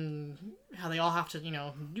and how they all have to, you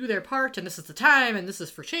know, do their part, and this is the time, and this is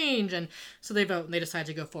for change, and so they vote, and they decide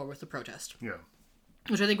to go forward with the protest. Yeah.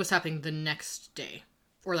 Which I think was happening the next day,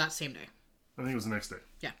 or that same day. I think it was the next day.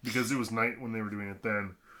 Yeah. Because it was night when they were doing it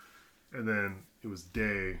then, and then it was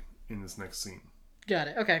day in this next scene. Got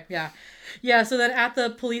it. Okay, yeah. Yeah, so then at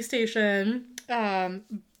the police station,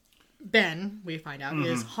 Ben, we find out,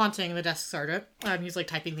 is haunting the desk sergeant. He's, like,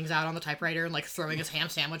 typing things out on the typewriter and, like, throwing his ham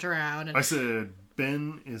sandwich around. And... I said...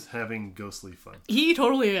 Ben is having ghostly fun. He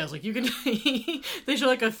totally is. Like, you can... they show,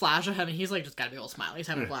 like, a flash of him, and he's, like, just got a big old smile. He's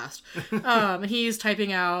having a blast. And he's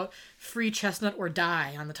typing out free chestnut or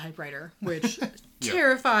die on the typewriter, which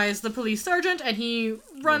terrifies the police sergeant, and he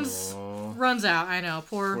runs out. I know.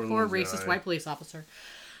 Poor racist white police officer.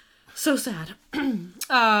 So sad. And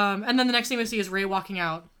then the next thing we see is Ray walking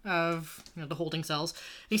out of, you know, the holding cells.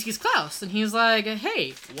 And he sees Klaus, and he's like,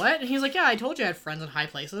 hey, what? And he's like, yeah, I told you I had friends in high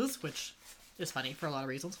places, which... is funny for a lot of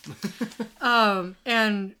reasons.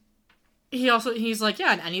 And he's like,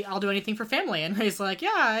 yeah, and I'll do anything for family. And Ray's like,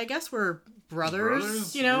 yeah, I guess we're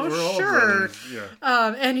brothers? You know, we're sure. Brothers.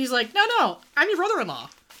 Yeah. And he's like, no, I'm your brother-in-law.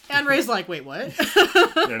 And Ray's like, wait, what?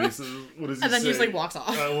 Yeah, and he says, what does he say? And then he just, like, walks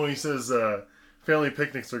off. Well, he says, family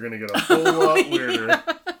picnics are going to get a whole lot weirder.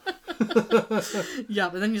 Yeah,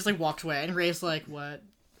 but then he just, like, walks away. And Ray's like, what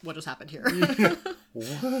just happened here? Yeah.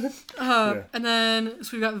 What? And then,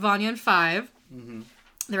 so we've got Vanya and Five. Mm-hmm.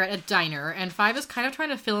 They're at a diner, and Five is kind of trying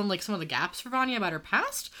to fill in, like, some of the gaps for Vanya about her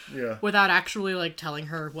past. Yeah. Without actually, like, telling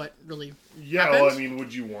her what really happened. Well, I mean,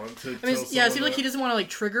 would you want to tell it seems like he doesn't want to, like,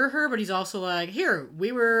 trigger her, but he's also like, here,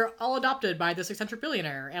 we were all adopted by this eccentric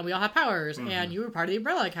billionaire, and we all have powers, and you were part of the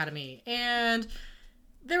Umbrella Academy, and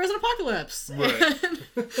there was an apocalypse. Right.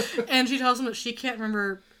 And she tells him that she can't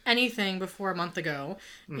remember anything before a month ago,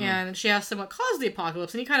 and she asks him what caused the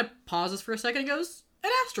apocalypse, and he kind of pauses for a second and goes,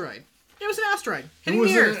 an asteroid. It was an asteroid hitting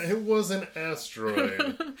the Earth. It was an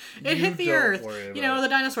asteroid. It hit the Earth. You know, the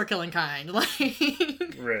dinosaur killing kind. Like,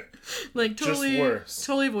 right. Like, totally, just worse.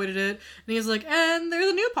 Totally avoided it. And he's like, and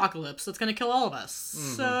there's a new apocalypse that's going to kill all of us.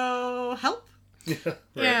 So, help. Yeah, right.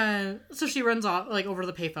 And so she runs off, like, over to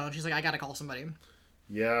the payphone. She's like, I gotta call somebody.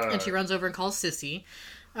 Yeah. And she runs over and calls Sissy.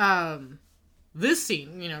 This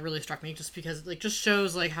scene, you know, really struck me just because it, like, just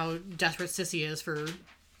shows, like, how desperate Sissy is for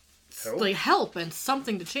help and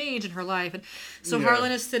something to change in her life. And so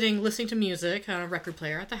Harlan is sitting listening to music on a record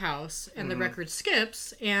player at the house, and the record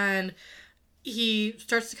skips, and he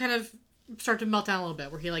starts to melt down a little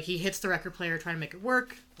bit, where he hits the record player trying to make it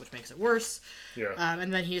work, which makes it worse. Yeah.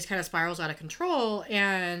 And then he just kind of spirals out of control,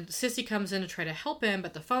 and Sissy comes in to try to help him,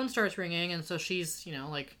 but the phone starts ringing, and so she's,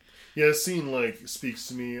 Yeah, this scene, speaks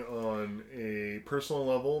to me on a personal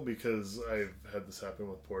level, because I've had this happen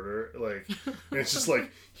with Porter. And it's just,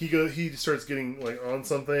 he starts getting, on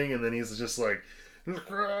something, and then he's just,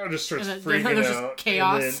 just starts freaking out.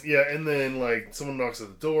 Chaos. And then, someone knocks at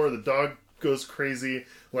the door, the dog goes crazy.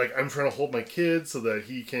 I'm trying to hold my kid so that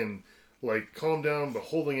he can, calm down, but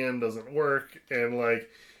holding him doesn't work. And,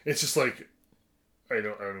 it's just, I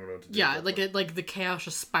don't even know what to do. Yeah, the chaos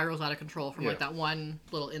just spirals out of control from that one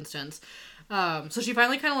little instance. So she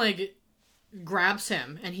finally kind of grabs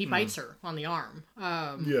him, and he bites her on the arm.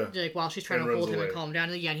 While she's trying to hold him and calm him down.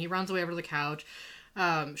 And he runs away over to the couch.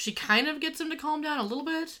 She kind of gets him to calm down a little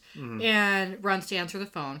bit, and runs to answer the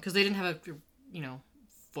phone, because they didn't have a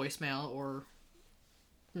voicemail or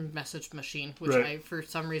message machine, which for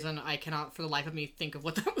some reason I cannot for the life of me think of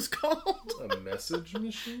what that was called. A message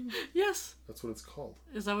machine? Yes. That's what it's called.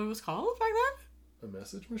 Is that what it was called back then? A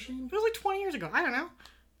message machine? It was 20 years ago. I don't know.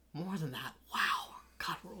 More than that. Wow.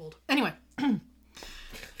 God, we're old. Anyway.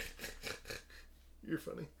 You're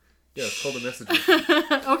funny. Yeah, it's called a message machine.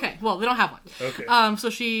 Okay, well, they don't have one. Okay. So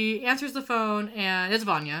she answers the phone, and it's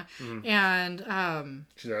Vanya. And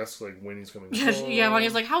she asks when he's coming home. Yeah,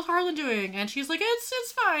 Vanya's like, "How's Harlan doing?" And she's like,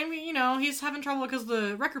 "It's fine. He's having trouble because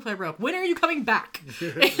the record player broke. When are you coming back?"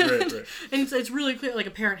 right. And it's really clear,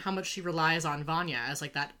 apparent how much she relies on Vanya as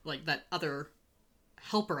that other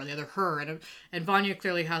helper, the other her, and Vanya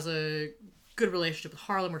clearly has a good relationship with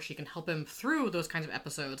Harlan, where she can help him through those kinds of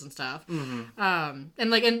episodes and stuff. And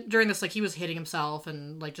during this, he was hitting himself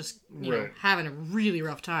and just having a really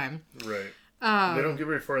rough time. Right. They don't get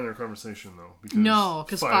very far in their conversation though.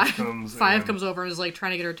 Because five comes over and is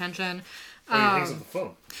trying to get her attention. He hangs up the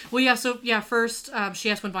phone. Well, yeah. So first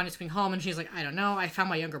she asked when Vanya's coming home, and she's like, "I don't know. I found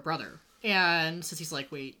my younger brother." And Sissy's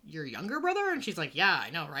like, "Wait, your younger brother?" And she's like, "Yeah,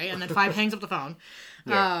 I know, right?" And then Five hangs up the phone,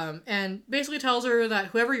 and basically tells her that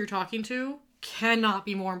whoever you're talking to cannot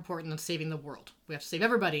be more important than saving the world. We have to save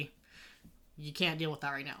everybody. You can't deal with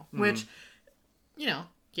that right now. Which, yeah,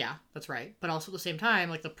 that's right. But also at the same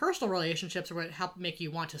time, the personal relationships are what help make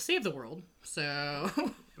you want to save the world. So,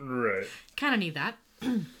 right, kind of need that.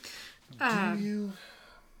 Do you?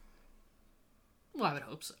 Well, I would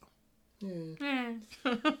hope so. Yeah.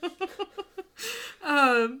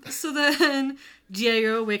 So then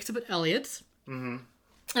Diego wakes up at Elliot's.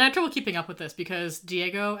 And I have trouble keeping up with this because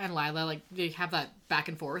Diego and Lila, they have that back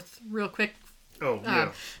and forth real quick. Oh,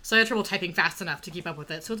 yeah. So I had trouble typing fast enough to keep up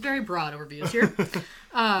with it. So it's very broad overviews here.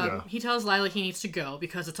 He tells Lila he needs to go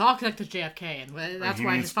because it's all connected to JFK, and that's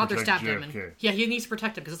why his father stabbed him. And, he needs to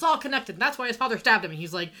protect him because it's all connected, and that's why his father stabbed him. And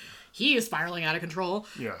he's like, he is spiraling out of control.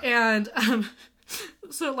 Yeah. And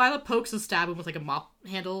so Lila pokes and stabs him with a mop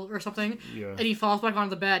handle or something. Yeah. And he falls back onto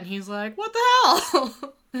the bed, and he's like, "What the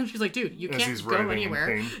hell?" And she's like, "Dude, you can't go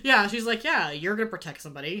anywhere." Yeah, she's like, "Yeah, you're gonna protect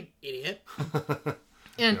somebody, idiot."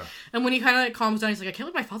 And when he kind of calms down, he's like, "I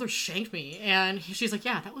can't believe my father shanked me." And she's like,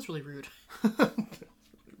 "Yeah, that was really rude."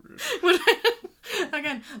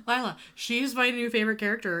 Again, Lila, she's my new favorite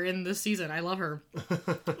character in this season. I love her.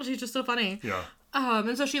 She's just so funny. Yeah.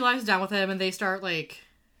 And so she lies down with him, and they start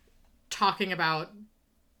talking about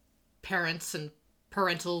parents and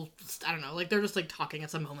parental, I don't know, they're just talking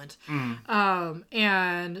at some moment.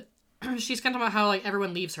 And she's kind of about how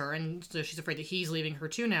think leaves her, and so she's afraid that he's leaving her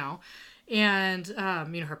too now. And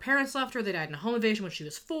her parents left her. They died in a home invasion when she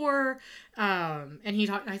was 4. And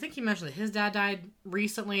I think he mentioned that his dad died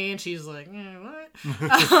recently, and she's like,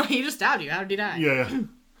 what? He just stabbed you. How did he die? Yeah.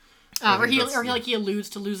 He alludes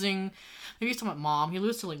to losing, maybe he's talking about mom. He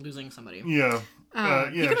alludes to losing somebody. Yeah.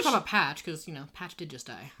 You could have talked about Patch, because, Patch did just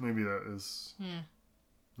die. Maybe that is... Yeah.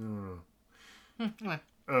 I don't know. Anyway.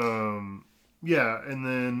 Yeah, and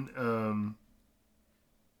then...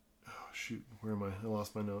 oh, shoot. Where am I? I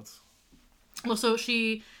lost my notes. Well, so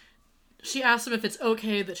she asks him if it's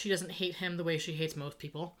okay that she doesn't hate him the way she hates most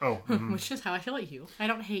people. Oh. Mm-hmm. Which is how I feel like you. I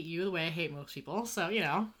don't hate you the way I hate most people, so,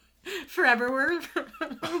 forever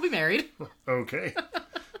we'll be married. Okay.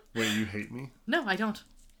 Wait, you hate me? No, I don't.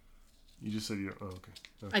 You just said you don't. Oh, okay.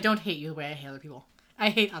 I don't hate you the way I hate other people. I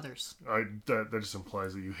hate others. That just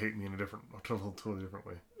implies that you hate me in a totally different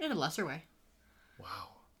way. In a lesser way. Wow.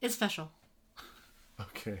 It's special.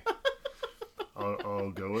 Okay.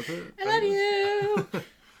 I'll go with it. I love you.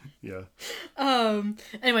 Yeah.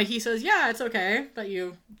 Anyway, he says, yeah, it's okay that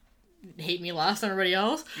you hate me less than everybody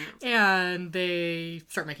else. And they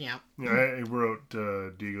start making out. Yeah, I wrote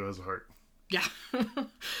Diego has a heart. Yeah.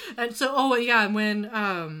 And so, and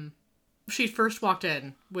when she first walked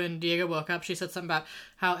in, when Diego woke up, she said something about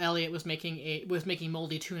how Elliot was making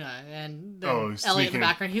moldy tuna, and then Elliot in the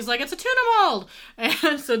background, he's like, it's a tuna mold!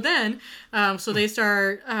 And so then, so they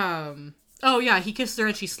start, he kisses her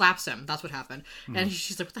and she slaps him. That's what happened. And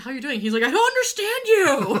she's like, what the hell are you doing? He's like, I don't understand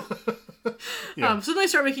you! So then they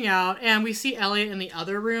start making out, and we see Elliot in the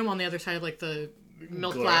other room, on the other side of, like, the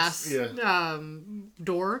milk glass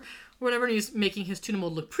door, or whatever, and he's making his tuna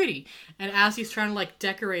mold look pretty. And as he's trying to, like,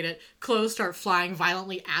 decorate it, clothes start flying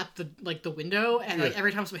violently at the window, and like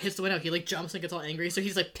every time someone hits the window, he like jumps and gets all angry. So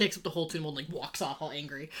he's like picks up the whole tuna mold and like walks off all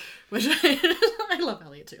angry. Which I love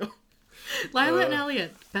Elliot too. Lila and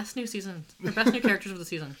Elliot, best new characters of the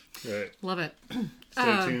season. Right. Love it.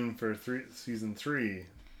 Stay tuned for season 3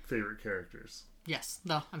 favorite characters. Yes,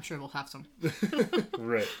 no, I'm sure we'll have some.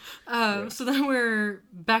 Right. So then we're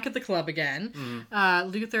back at the club again.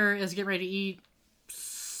 Luther is getting ready to eat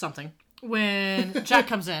something when Jack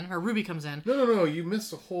comes in, or Ruby comes in. No, you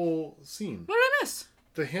missed a whole scene. What did I miss?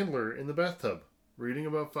 The handler in the bathtub, reading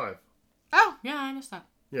about Five. Oh, yeah, I missed that.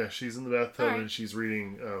 Yeah, she's in the bathtub and she's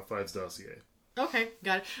reading Five's dossier. Okay,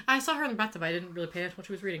 got it. I saw her in the bathtub. I didn't really pay attention to what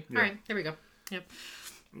she was reading. Yeah. All right, there we go. Yep.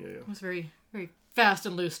 Yeah. It was very, very fast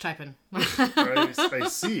and loose typing. I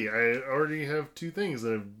see. I already have 2 things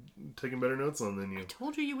that I've taken better notes on than you. I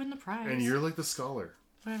told you win the prize. And you're like the scholar.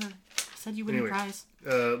 Whatever. I said you win the prize.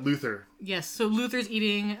 Luther. Yes, so Luther's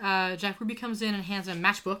eating. Jack Ruby comes in and hands him a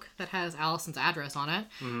matchbook that has Allison's address on it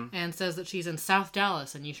and says that she's in South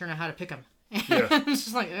Dallas and you sure know how to pick them. And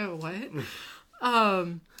she's like, oh, what?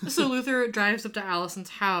 So Luther drives up to Allison's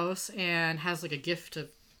house and has like a gift of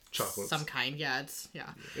chocolates. Some kind,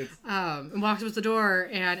 and walks up to the door,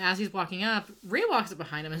 and as he's walking up, Ray walks up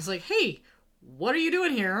behind him and is like, hey, what are you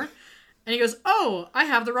doing here? And he goes, oh, I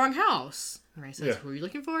have the wrong house. And Ray says, who are you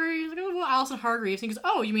looking for? He's like, oh, well, Allison Hargreaves. And he goes,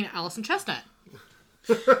 oh, you mean Allison Chestnut?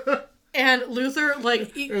 And Luther,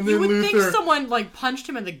 like, you would think someone, like, punched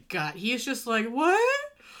him in the gut. He's just like, what?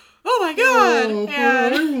 Oh my god! Oh,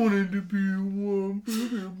 and I wanted to be one.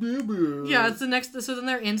 Yeah, it's the next. So then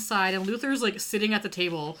they're inside, and Luther's like sitting at the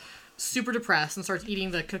table, super depressed, and starts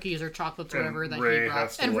eating the cookies or chocolates or whatever that Ray he brought.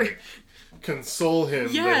 Has to, and Ray console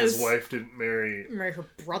him that his wife didn't marry her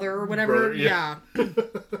brother or whatever. Yeah.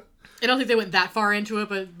 I don't think they went that far into it,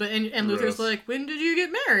 but Luther's like, when did you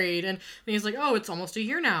get married? And he's like, oh, it's almost a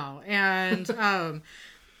year now, and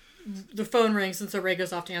the phone rings, and so Ray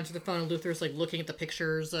goes off to answer the phone, and Luther's like looking at the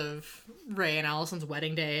pictures of Ray and Allison's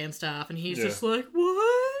wedding day and stuff, and he's just like,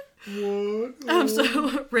 what?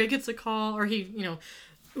 So Ray gets a call, or he,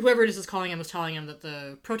 whoever it is calling him was telling him that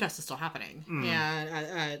the protest is still happening, and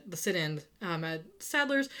at the sit-in at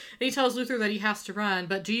Sadler's, and he tells Luther that he has to run,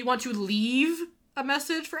 but do you want to leave a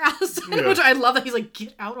message for Allison? Which I love that he's like,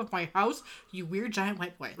 get out of my house, you weird giant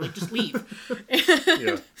white boy, like just leave.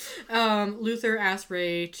 Luther asked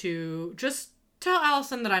Ray to just tell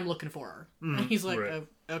Allison that I'm looking for her, and he's like, oh,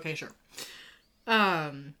 okay, sure.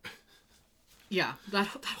 That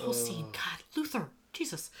whole scene, God, Luther,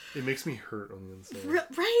 Jesus, it makes me hurt on the inside. Right?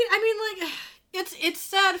 I mean, like, it's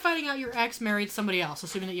sad finding out your ex married somebody else,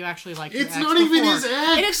 assuming that you actually liked your ex. It's not even his ex!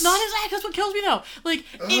 And it's not his ex, that's what kills me though. Like,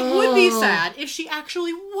 it would be sad if she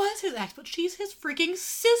actually was his ex, but she's his freaking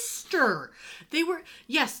sister.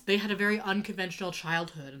 They had a very unconventional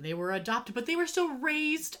childhood, and they were adopted, but they were still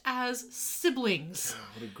raised as siblings.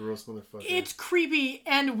 What a gross motherfucker. It's creepy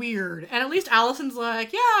and weird. And at least Allison's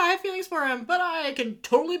like, yeah, I have feelings for him, but I can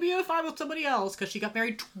totally be fine with somebody else, because she got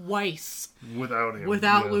married twice. Without him.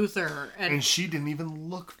 Without Luther. And she didn't even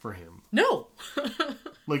look for him. No.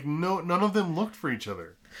 Like, none of them looked for each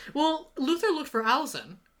other. Well, Luther looked for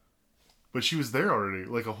Allison. But she was there already,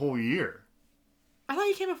 like a whole year. I thought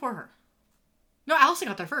he came before her. No, Allison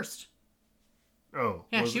got there first. Oh.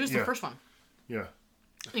 Yeah, she was the first one. Yeah.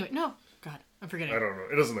 Anyway, no. God, I'm forgetting. I don't know.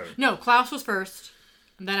 It doesn't matter. No, Klaus was first,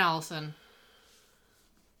 then Allison,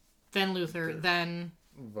 then Luther, then...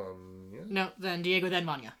 Vanya? No, then Diego, then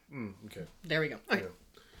Vanya. Okay. There we go. Okay. Yeah.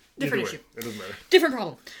 Different issue. It doesn't matter. Different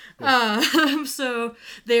problem. Yeah. So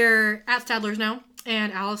they're at Stadler's now,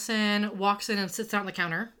 and Allison walks in and sits down on the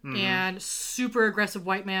counter, and super aggressive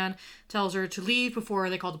white man tells her to leave before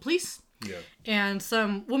they call the police. Yeah. And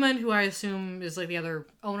some woman, who I assume is like the other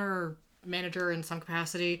owner or manager in some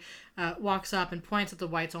capacity, walks up and points at the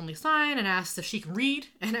whites only sign and asks if she can read,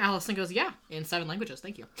 and Allison goes, yeah, in 7 languages,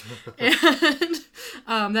 thank you.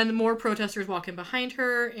 And then more protesters walk in behind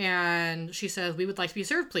her, and she says, we would like to be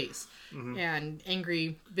served, please. And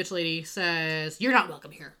angry bitch lady says, you're not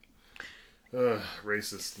welcome here.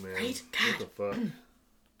 Racist, man. Right? God. What the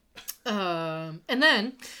fuck? And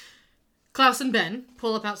then Klaus and Ben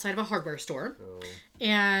pull up outside of a hardware store. Oh.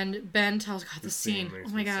 And Ben tells... God, the scene. Oh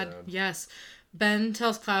my god. Sad. Yes. Ben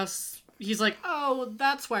tells Klaus... He's like, oh,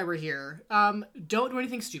 that's why we're here. Don't do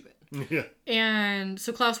anything stupid. Yeah. And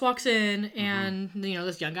so Klaus walks in and,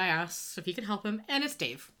 this young guy asks if he can help him. And it's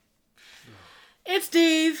Dave. It's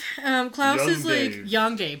Dave. Klaus young is like... Dave.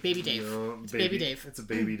 Young Dave. Baby Dave. It's baby Dave. It's a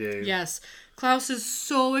baby Dave. Yes. Klaus is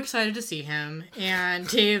so excited to see him. And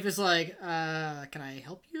Dave is like, can I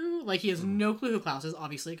help you? Like, he has no clue who Klaus is,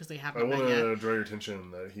 obviously, because they haven't met yet. I want to draw your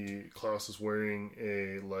attention that Klaus is wearing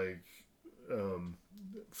a,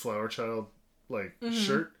 flower child,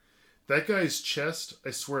 shirt. That guy's chest,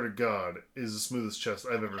 I swear to God, is the smoothest chest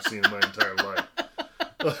I've ever seen in my entire life.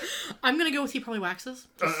 I'm gonna go with he probably waxes.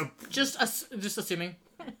 Just assuming.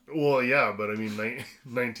 Well, yeah, but I mean,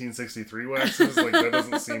 1963 waxes, that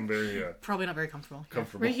doesn't seem very... probably not very comfortable.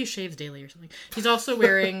 Maybe he shaves daily or something. He's also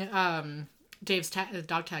wearing Dave's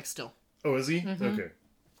dog tag still. Oh, is he? Mm-hmm. Okay.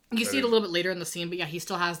 You see it a little bit later in the scene, but yeah, he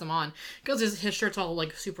still has them on. Because his shirt's all,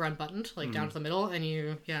 super unbuttoned, down to the middle, and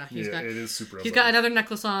it is super unbuttoned. He's got another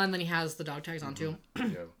necklace on, then he has the dog tags on, too.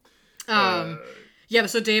 Yeah.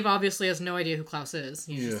 So Dave obviously has no idea who Klaus is.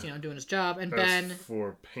 He's just, doing his job, and Ben...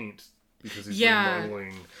 for paint, because he's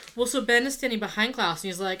remodeling... Well, so Ben is standing behind Klaus,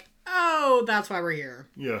 and he's like, oh, that's why we're here.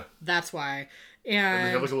 Yeah. That's why. And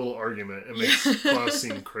they have a little argument. It makes Klaus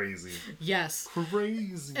seem crazy. Yes.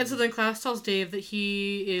 Crazy. And so then Klaus tells Dave that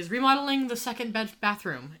he is remodeling the second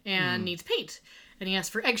bathroom and needs paint. And he asks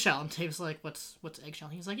for eggshell. And Dave's like, what's eggshell?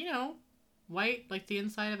 And he's like, white, like the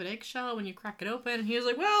inside of an eggshell when you crack it open. And he was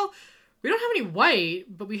like, well, we don't have any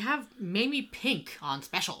white, but we have maybe pink on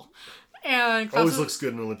special. And Klaus always looks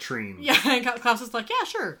good in a latrine. Yeah, and Klaus is like, yeah,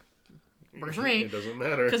 sure. Works for me. It doesn't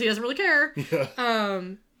matter. Because he doesn't really care. Yeah.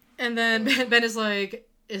 And then Ben is like,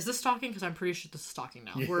 is this stalking? Because I'm pretty sure this is stalking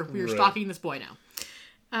now. We're stalking this boy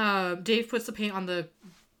now. Dave puts the paint on the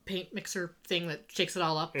paint mixer thing that shakes it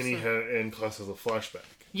all up. And and Klaus has a flashback.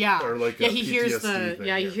 Yeah. Or he hears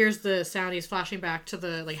he hears the sound. He's flashing back to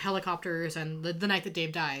the helicopters and the night that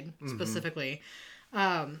Dave died, specifically.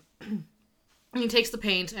 And he takes the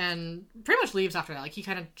paint and pretty much leaves after that. He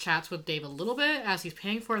kind of chats with Dave a little bit as he's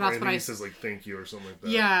paying for it. That's he says, thank you or something like that.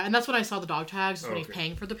 Yeah, and that's when I saw the dog tags when he's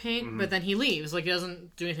paying for the paint. Mm-hmm. But then he leaves. He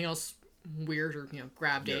doesn't do anything else weird or,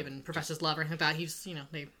 grab Dave and profess his love or anything like that. He's,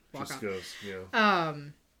 they walk just out. Goes, yeah.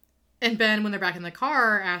 And Ben, when they're back in the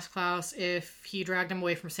car, asks Klaus if he dragged him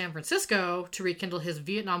away from San Francisco to rekindle his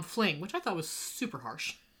Vietnam fling, which I thought was super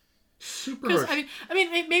harsh. Super harsh. I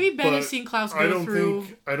mean, maybe Ben has seen Klaus go through...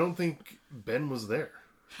 I don't think Ben was there.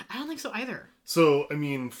 I don't think so either. So, Ben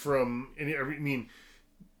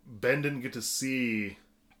didn't get to see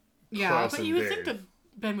Klaus but you would think that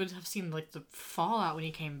Ben would have seen, the fallout when he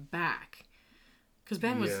came back. Because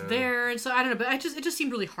Ben was there, and so, I don't know, but it just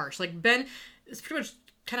seemed really harsh. Ben is pretty much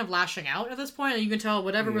kind of lashing out at this point, and you can tell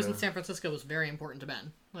whatever was in San Francisco was very important to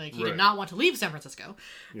Ben. He did not want to leave San Francisco.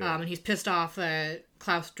 Yeah. And he's pissed off that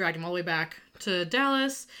Klaus dragged him all the way back to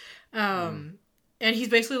Dallas. And he's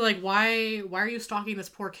basically like, why are you stalking this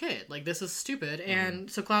poor kid? This is stupid. And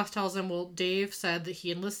so Klaus tells him, well, Dave said that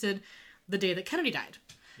he enlisted the day that Kennedy died.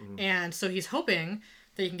 And so he's hoping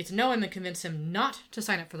that you can get to know him and convince him not to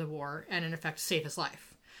sign up for the war and, in effect, save his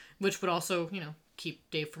life. Which would also, keep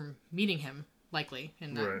Dave from meeting him, likely,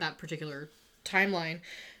 in that particular timeline.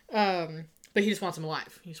 But he just wants him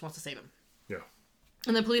alive. He just wants to save him. Yeah.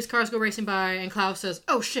 And then police cars go racing by, and Klaus says,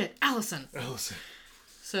 oh shit, Allison.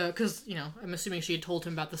 So, because, I'm assuming she had told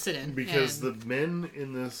him about the sit-in. Because the men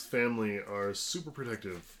in this family are super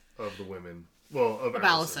protective of the women. Well, of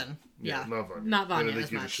Allison. Yeah. Not Vanya. Not Vanya they as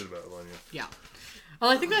give much. a shit about Vanya. Yeah.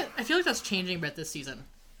 Well, I feel like that's changing a bit this season.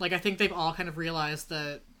 I think they've all kind of realized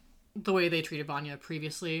that the way they treated Vanya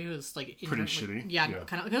previously was, pretty shitty. Yeah.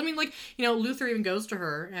 Kind of. Because, Luther even goes to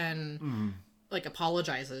her and...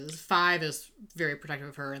 apologizes. Five is very protective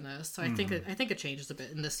of her in this, so I think it changes a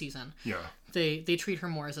bit in this season. Yeah, they treat her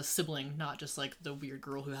more as a sibling, not just the weird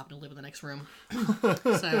girl who happened to live in the next room.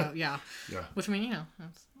 So yeah. Which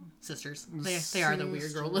that's sisters. They are the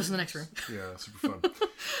weird girl who lives in the next room. Yeah, super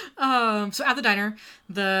fun. So at the diner,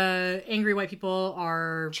 the angry white people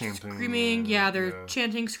are chanting, screaming. Yeah, they're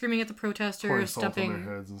chanting, screaming at the protesters, dumping on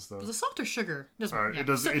their heads and stuff. Was it salt or sugar? It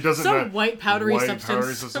doesn't some matter. white powdery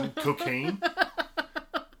substance. Cocaine.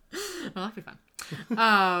 Well, that'd be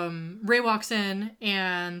fun. Ray walks in,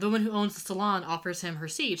 and the woman who owns the salon offers him her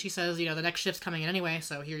seat. She says, the next shift's coming in anyway,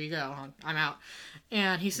 so here you go. I'm out.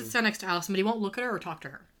 And he sits down next to Allison, but he won't look at her or talk to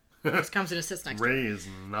her. He just comes in and sits next to her. Ray is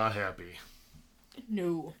not happy.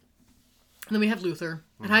 No. And then we have Luther.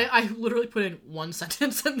 And I literally put in one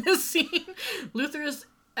sentence in this scene. Luther is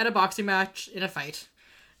at a boxing match in a fight.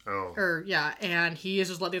 Oh. And he is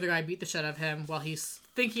just let the other guy beat the shit out of him while he's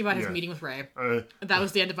thinking about his meeting with Ray. That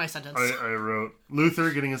was the end of my sentence. I wrote,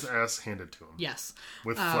 Luther getting his ass handed to him. Yes.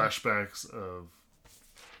 With flashbacks of...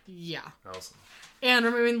 Yeah. Allison. And I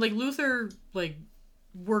mean, like, Luther, like,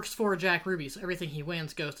 works for Jack Ruby, so everything he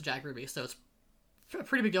wins goes to Jack Ruby, so it's a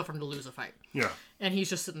pretty big deal for him to lose a fight. Yeah. And he's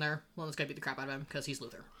just sitting there letting this guy beat the crap out of him because he's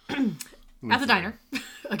Luther. At the diner.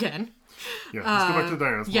 Again. Yeah, let's go back to the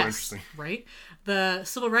diner. That's more interesting. Right. The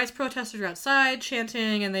civil rights protesters are outside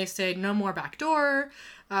chanting, and they say, "No more back door,"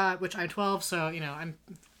 which I'm 12, so, you know,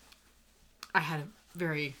 I had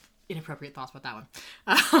very inappropriate thoughts about that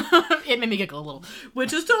one. It made me giggle a little,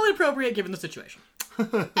 which is totally appropriate given the situation.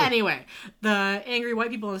 Anyway, the angry white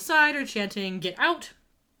people on the side are chanting, "Get out."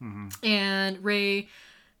 Mm-hmm. And Ray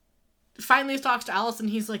finally talks to Allison.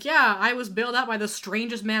 He's like, "Yeah, I was bailed out by the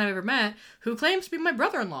strangest man I've ever met who claims to be my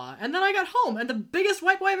brother-in-law. And then I got home, and the biggest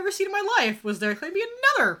white boy I've ever seen in my life was there claiming to be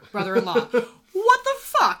another brother-in-law." What the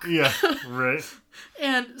fuck? Yeah, right.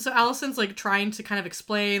 And so Allison's, like, trying to kind of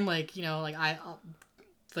explain, like, you know,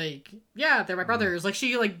 like, yeah, they're my brothers. Like,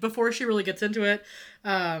 she, like, before she really gets into it,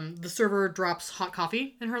 the server drops hot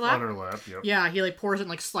coffee in her lap. On her lap, yep. Yeah, he, like, pours it and,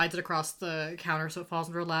 like, slides it across the counter so it falls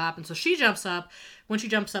into her lap. And so she jumps up. When she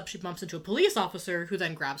jumps up, she bumps into a police officer who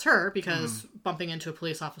then grabs her because bumping into a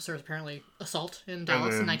police officer is apparently assault in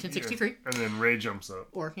Dallas in 1963. Yeah. And then Ray jumps up.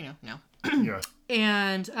 Or, you know, no. Yeah.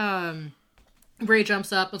 And Ray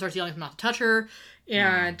jumps up and starts yelling at him not to touch her.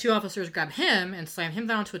 And two officers grab him and slam him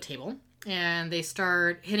down onto a table. And they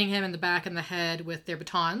start hitting him in the back and the head with their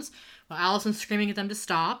batons while Allison's screaming at them to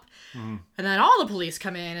stop. Mm-hmm. And then all the police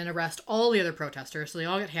come in and arrest all the other protesters. So they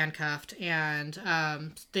all get handcuffed and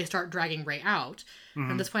they start dragging Ray out.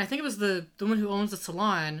 Mm-hmm. At this point, I think it was the woman who owns the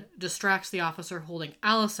salon distracts the officer holding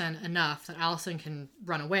Allison enough that Allison can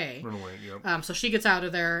run away. Yep. So she gets out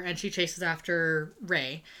of there and she chases after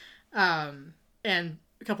Ray. And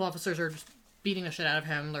a couple officers are just beating the shit out of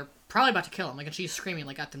him. They're probably about to kill him. Like, and she's screaming,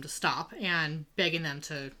 like, at them to stop and begging them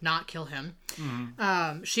to not kill him.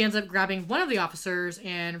 Mm-hmm. She ends up grabbing one of the officers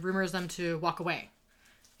and rumors them to walk away.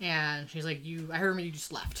 And she's like, I heard you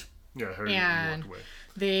just left. Yeah, I heard you walked away.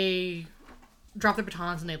 They drop their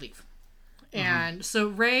batons and they leave. And so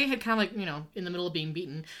Ray had kind of, like, you know, in the middle of being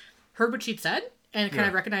beaten, heard what she'd said and kind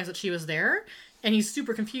of recognized that she was there. And he's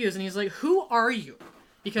super confused. And he's like, "Who are you?"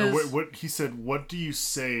 Because what he said, what do you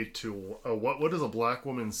say to what does a black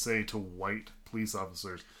woman say to white police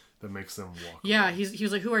officers that makes them walk away? He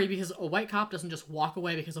was like, "Who are you?" Because a white cop doesn't just walk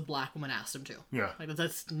away because a black woman asked him to. Yeah. Like,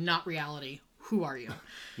 that's not reality. Who are you?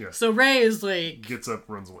 Yeah. So Ray is like, gets up,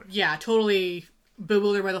 runs away. Yeah, totally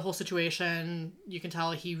bewildered by the whole situation. You can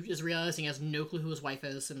tell he is realizing he has no clue who his wife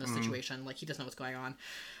is in this situation. Like, he doesn't know what's going on.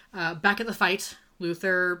 Back at the fight,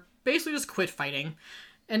 Luther basically just quit fighting.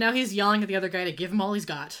 And now he's yelling at the other guy to give him all he's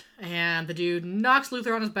got. And the dude knocks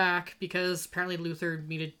Luther on his back because apparently Luther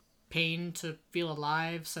needed pain to feel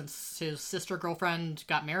alive since his sister girlfriend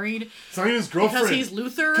got married. It's not even his girlfriend. Because he's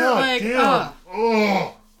Luther. God like,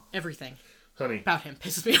 damn. Everything. Honey. About him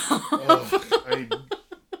pisses me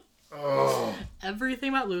off. Everything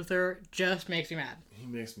about Luther just makes me mad. He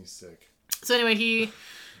makes me sick. So anyway,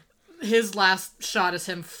 his last shot is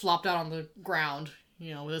him flopped out on the ground.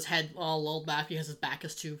 You know, with his head all lulled back because his back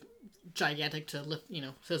is too gigantic to lift, you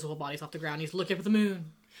know, so his whole body's off the ground. He's looking up at the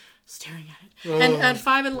moon, staring at it. And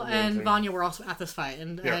Five and Vanya were also at this fight.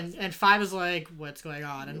 And Five is like, "What's going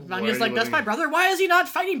on?" And Vanya's like, "That's my brother. Why is he not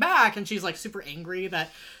fighting back?" And she's like super angry that,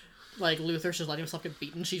 like, Luther's just letting himself get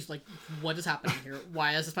beaten. She's like, "What is happening here?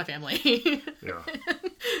 Why is this my family?" Yeah.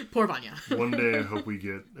 Poor Vanya. One day I hope we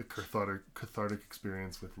get a cathartic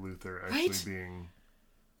experience with Luther actually being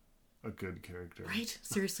a good character. Right?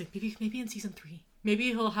 Seriously. Maybe in season 3. Maybe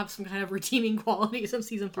he'll have some kind of redeeming qualities in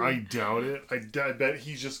season 3. I doubt it. I bet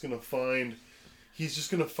he's just gonna find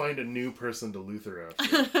a new person to Luther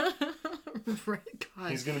after. Right, God.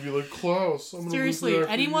 He's gonna be like, "Klaus, I'm gonna seriously, Luther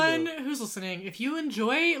after anyone you." who's listening, if you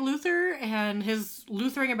enjoy Luther and his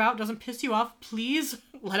Luthering about doesn't piss you off, please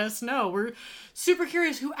let us know. We're super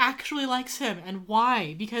curious who actually likes him and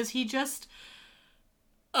why. Because he just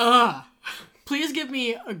please give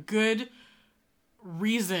me a good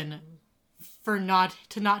reason for not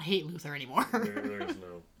hate Luther anymore. There's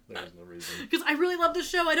no reason. Because I really love this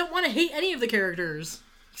show. I don't want to hate any of the characters.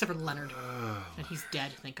 Except for Leonard. And he's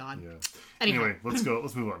dead, thank God. Yeah. Anyway, let's go.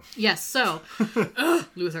 Let's move on. Yes, so,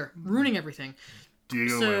 Luther, ruining everything.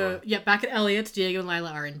 Diego and Lila. Yeah, back at Elliot's, Diego and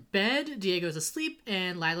Lila are in bed. Diego's asleep,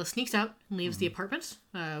 and Lila sneaks out and leaves the apartment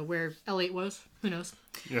where Elliot was. Who knows?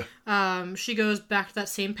 Yeah. She goes back to that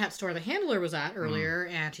same pet store the handler was at earlier,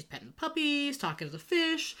 and she's petting the puppies, talking to the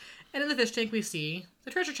fish, and in the fish tank we see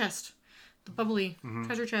the treasure chest. The bubbly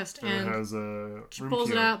treasure chest. And it has a she pulls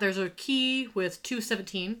it out. There's a key with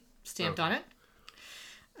 217 stamped on it.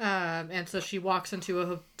 And so she walks into a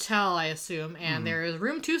hotel, I assume, and there is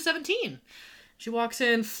room 217. She walks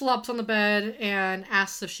in, flops on the bed, and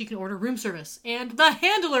asks if she can order room service. And the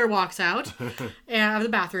handler walks out of the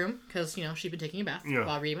bathroom, because, you know, she'd been taking a bath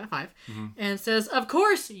while reading at 5, and says, "Of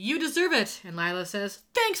course, you deserve it." And Lila says,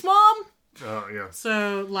 "Thanks, Mom." Oh, yeah.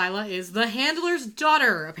 So Lila is the handler's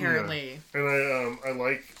daughter, apparently. Yeah. And I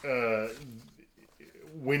like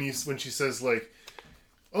when she says, like,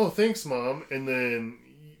 "Oh, thanks, Mom," and then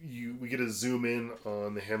we get a zoom in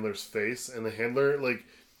on the handler's face, and the handler, like,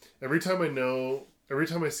 every time I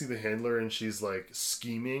see the handler and she's, like,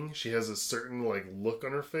 scheming, she has a certain, like, look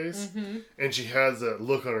on her face. And she has that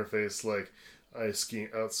look on her face, like, I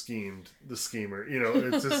out-schemed the schemer. You know,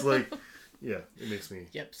 it's just, like, yeah, it makes me...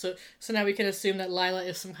 Yep, so now we can assume that Lila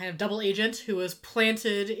is some kind of double agent who was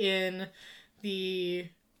planted in the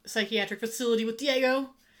psychiatric facility with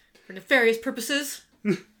Diego for nefarious purposes.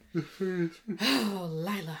 Oh,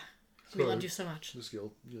 Lila. We loved you so much. Just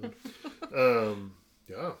yelled.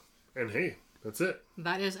 Yeah. And hey, that's it.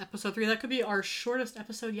 That is episode 3. That could be our shortest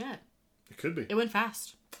episode yet. It could be. It went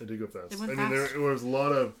fast. It did go fast. It went fast. fast. There was a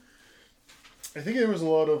lot of... I think there was a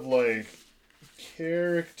lot of, like,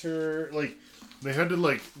 character... Like, they had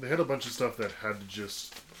a bunch of stuff that had to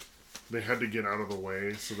just... They had to get out of the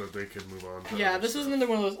way so that they could move on to this was another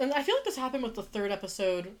one of those... And I feel like this happened with the 3rd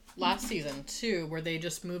episode last season, too, where they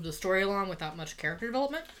just moved the story along without much character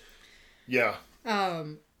development. Yeah.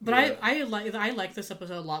 But yeah. I like this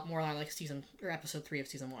episode a lot more than I like episode 3 of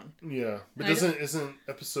season 1. Yeah, but isn't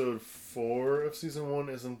episode 4 of season 1?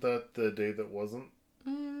 Isn't that the day that wasn't?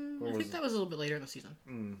 I think that was a little bit later in the season.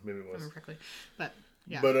 Maybe it was. If I remember correctly, but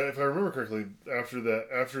yeah. But if I remember correctly,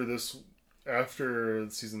 after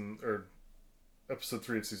season or episode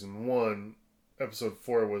 3 of season 1, episode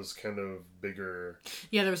 4 was kind of bigger.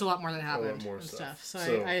 Yeah, there was a lot more that happened. A lot more stuff.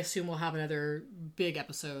 So I assume we'll have another big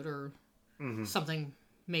episode or something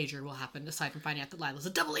major will happen aside from finding out that Lila's a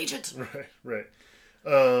double agent. Right.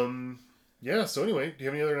 Yeah, so anyway, do you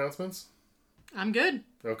have any other announcements? I'm good.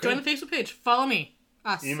 Okay. Join the Facebook page. Follow me.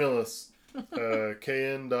 Us. Email us.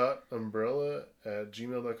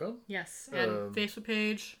 kn.umbrella@gmail.com. Yes, and Facebook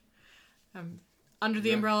page. Under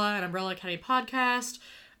the Umbrella and Umbrella Academy Podcast,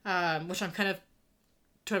 which I'm kind of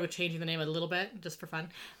toying with changing the name a little bit, just for fun.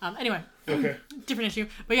 Anyway. Okay. Different issue.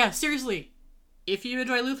 But yeah, seriously, if you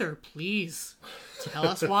enjoy Luther, please tell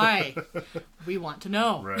us why. We want to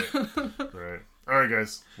know. Right. All right,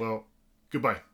 guys. Well, goodbye.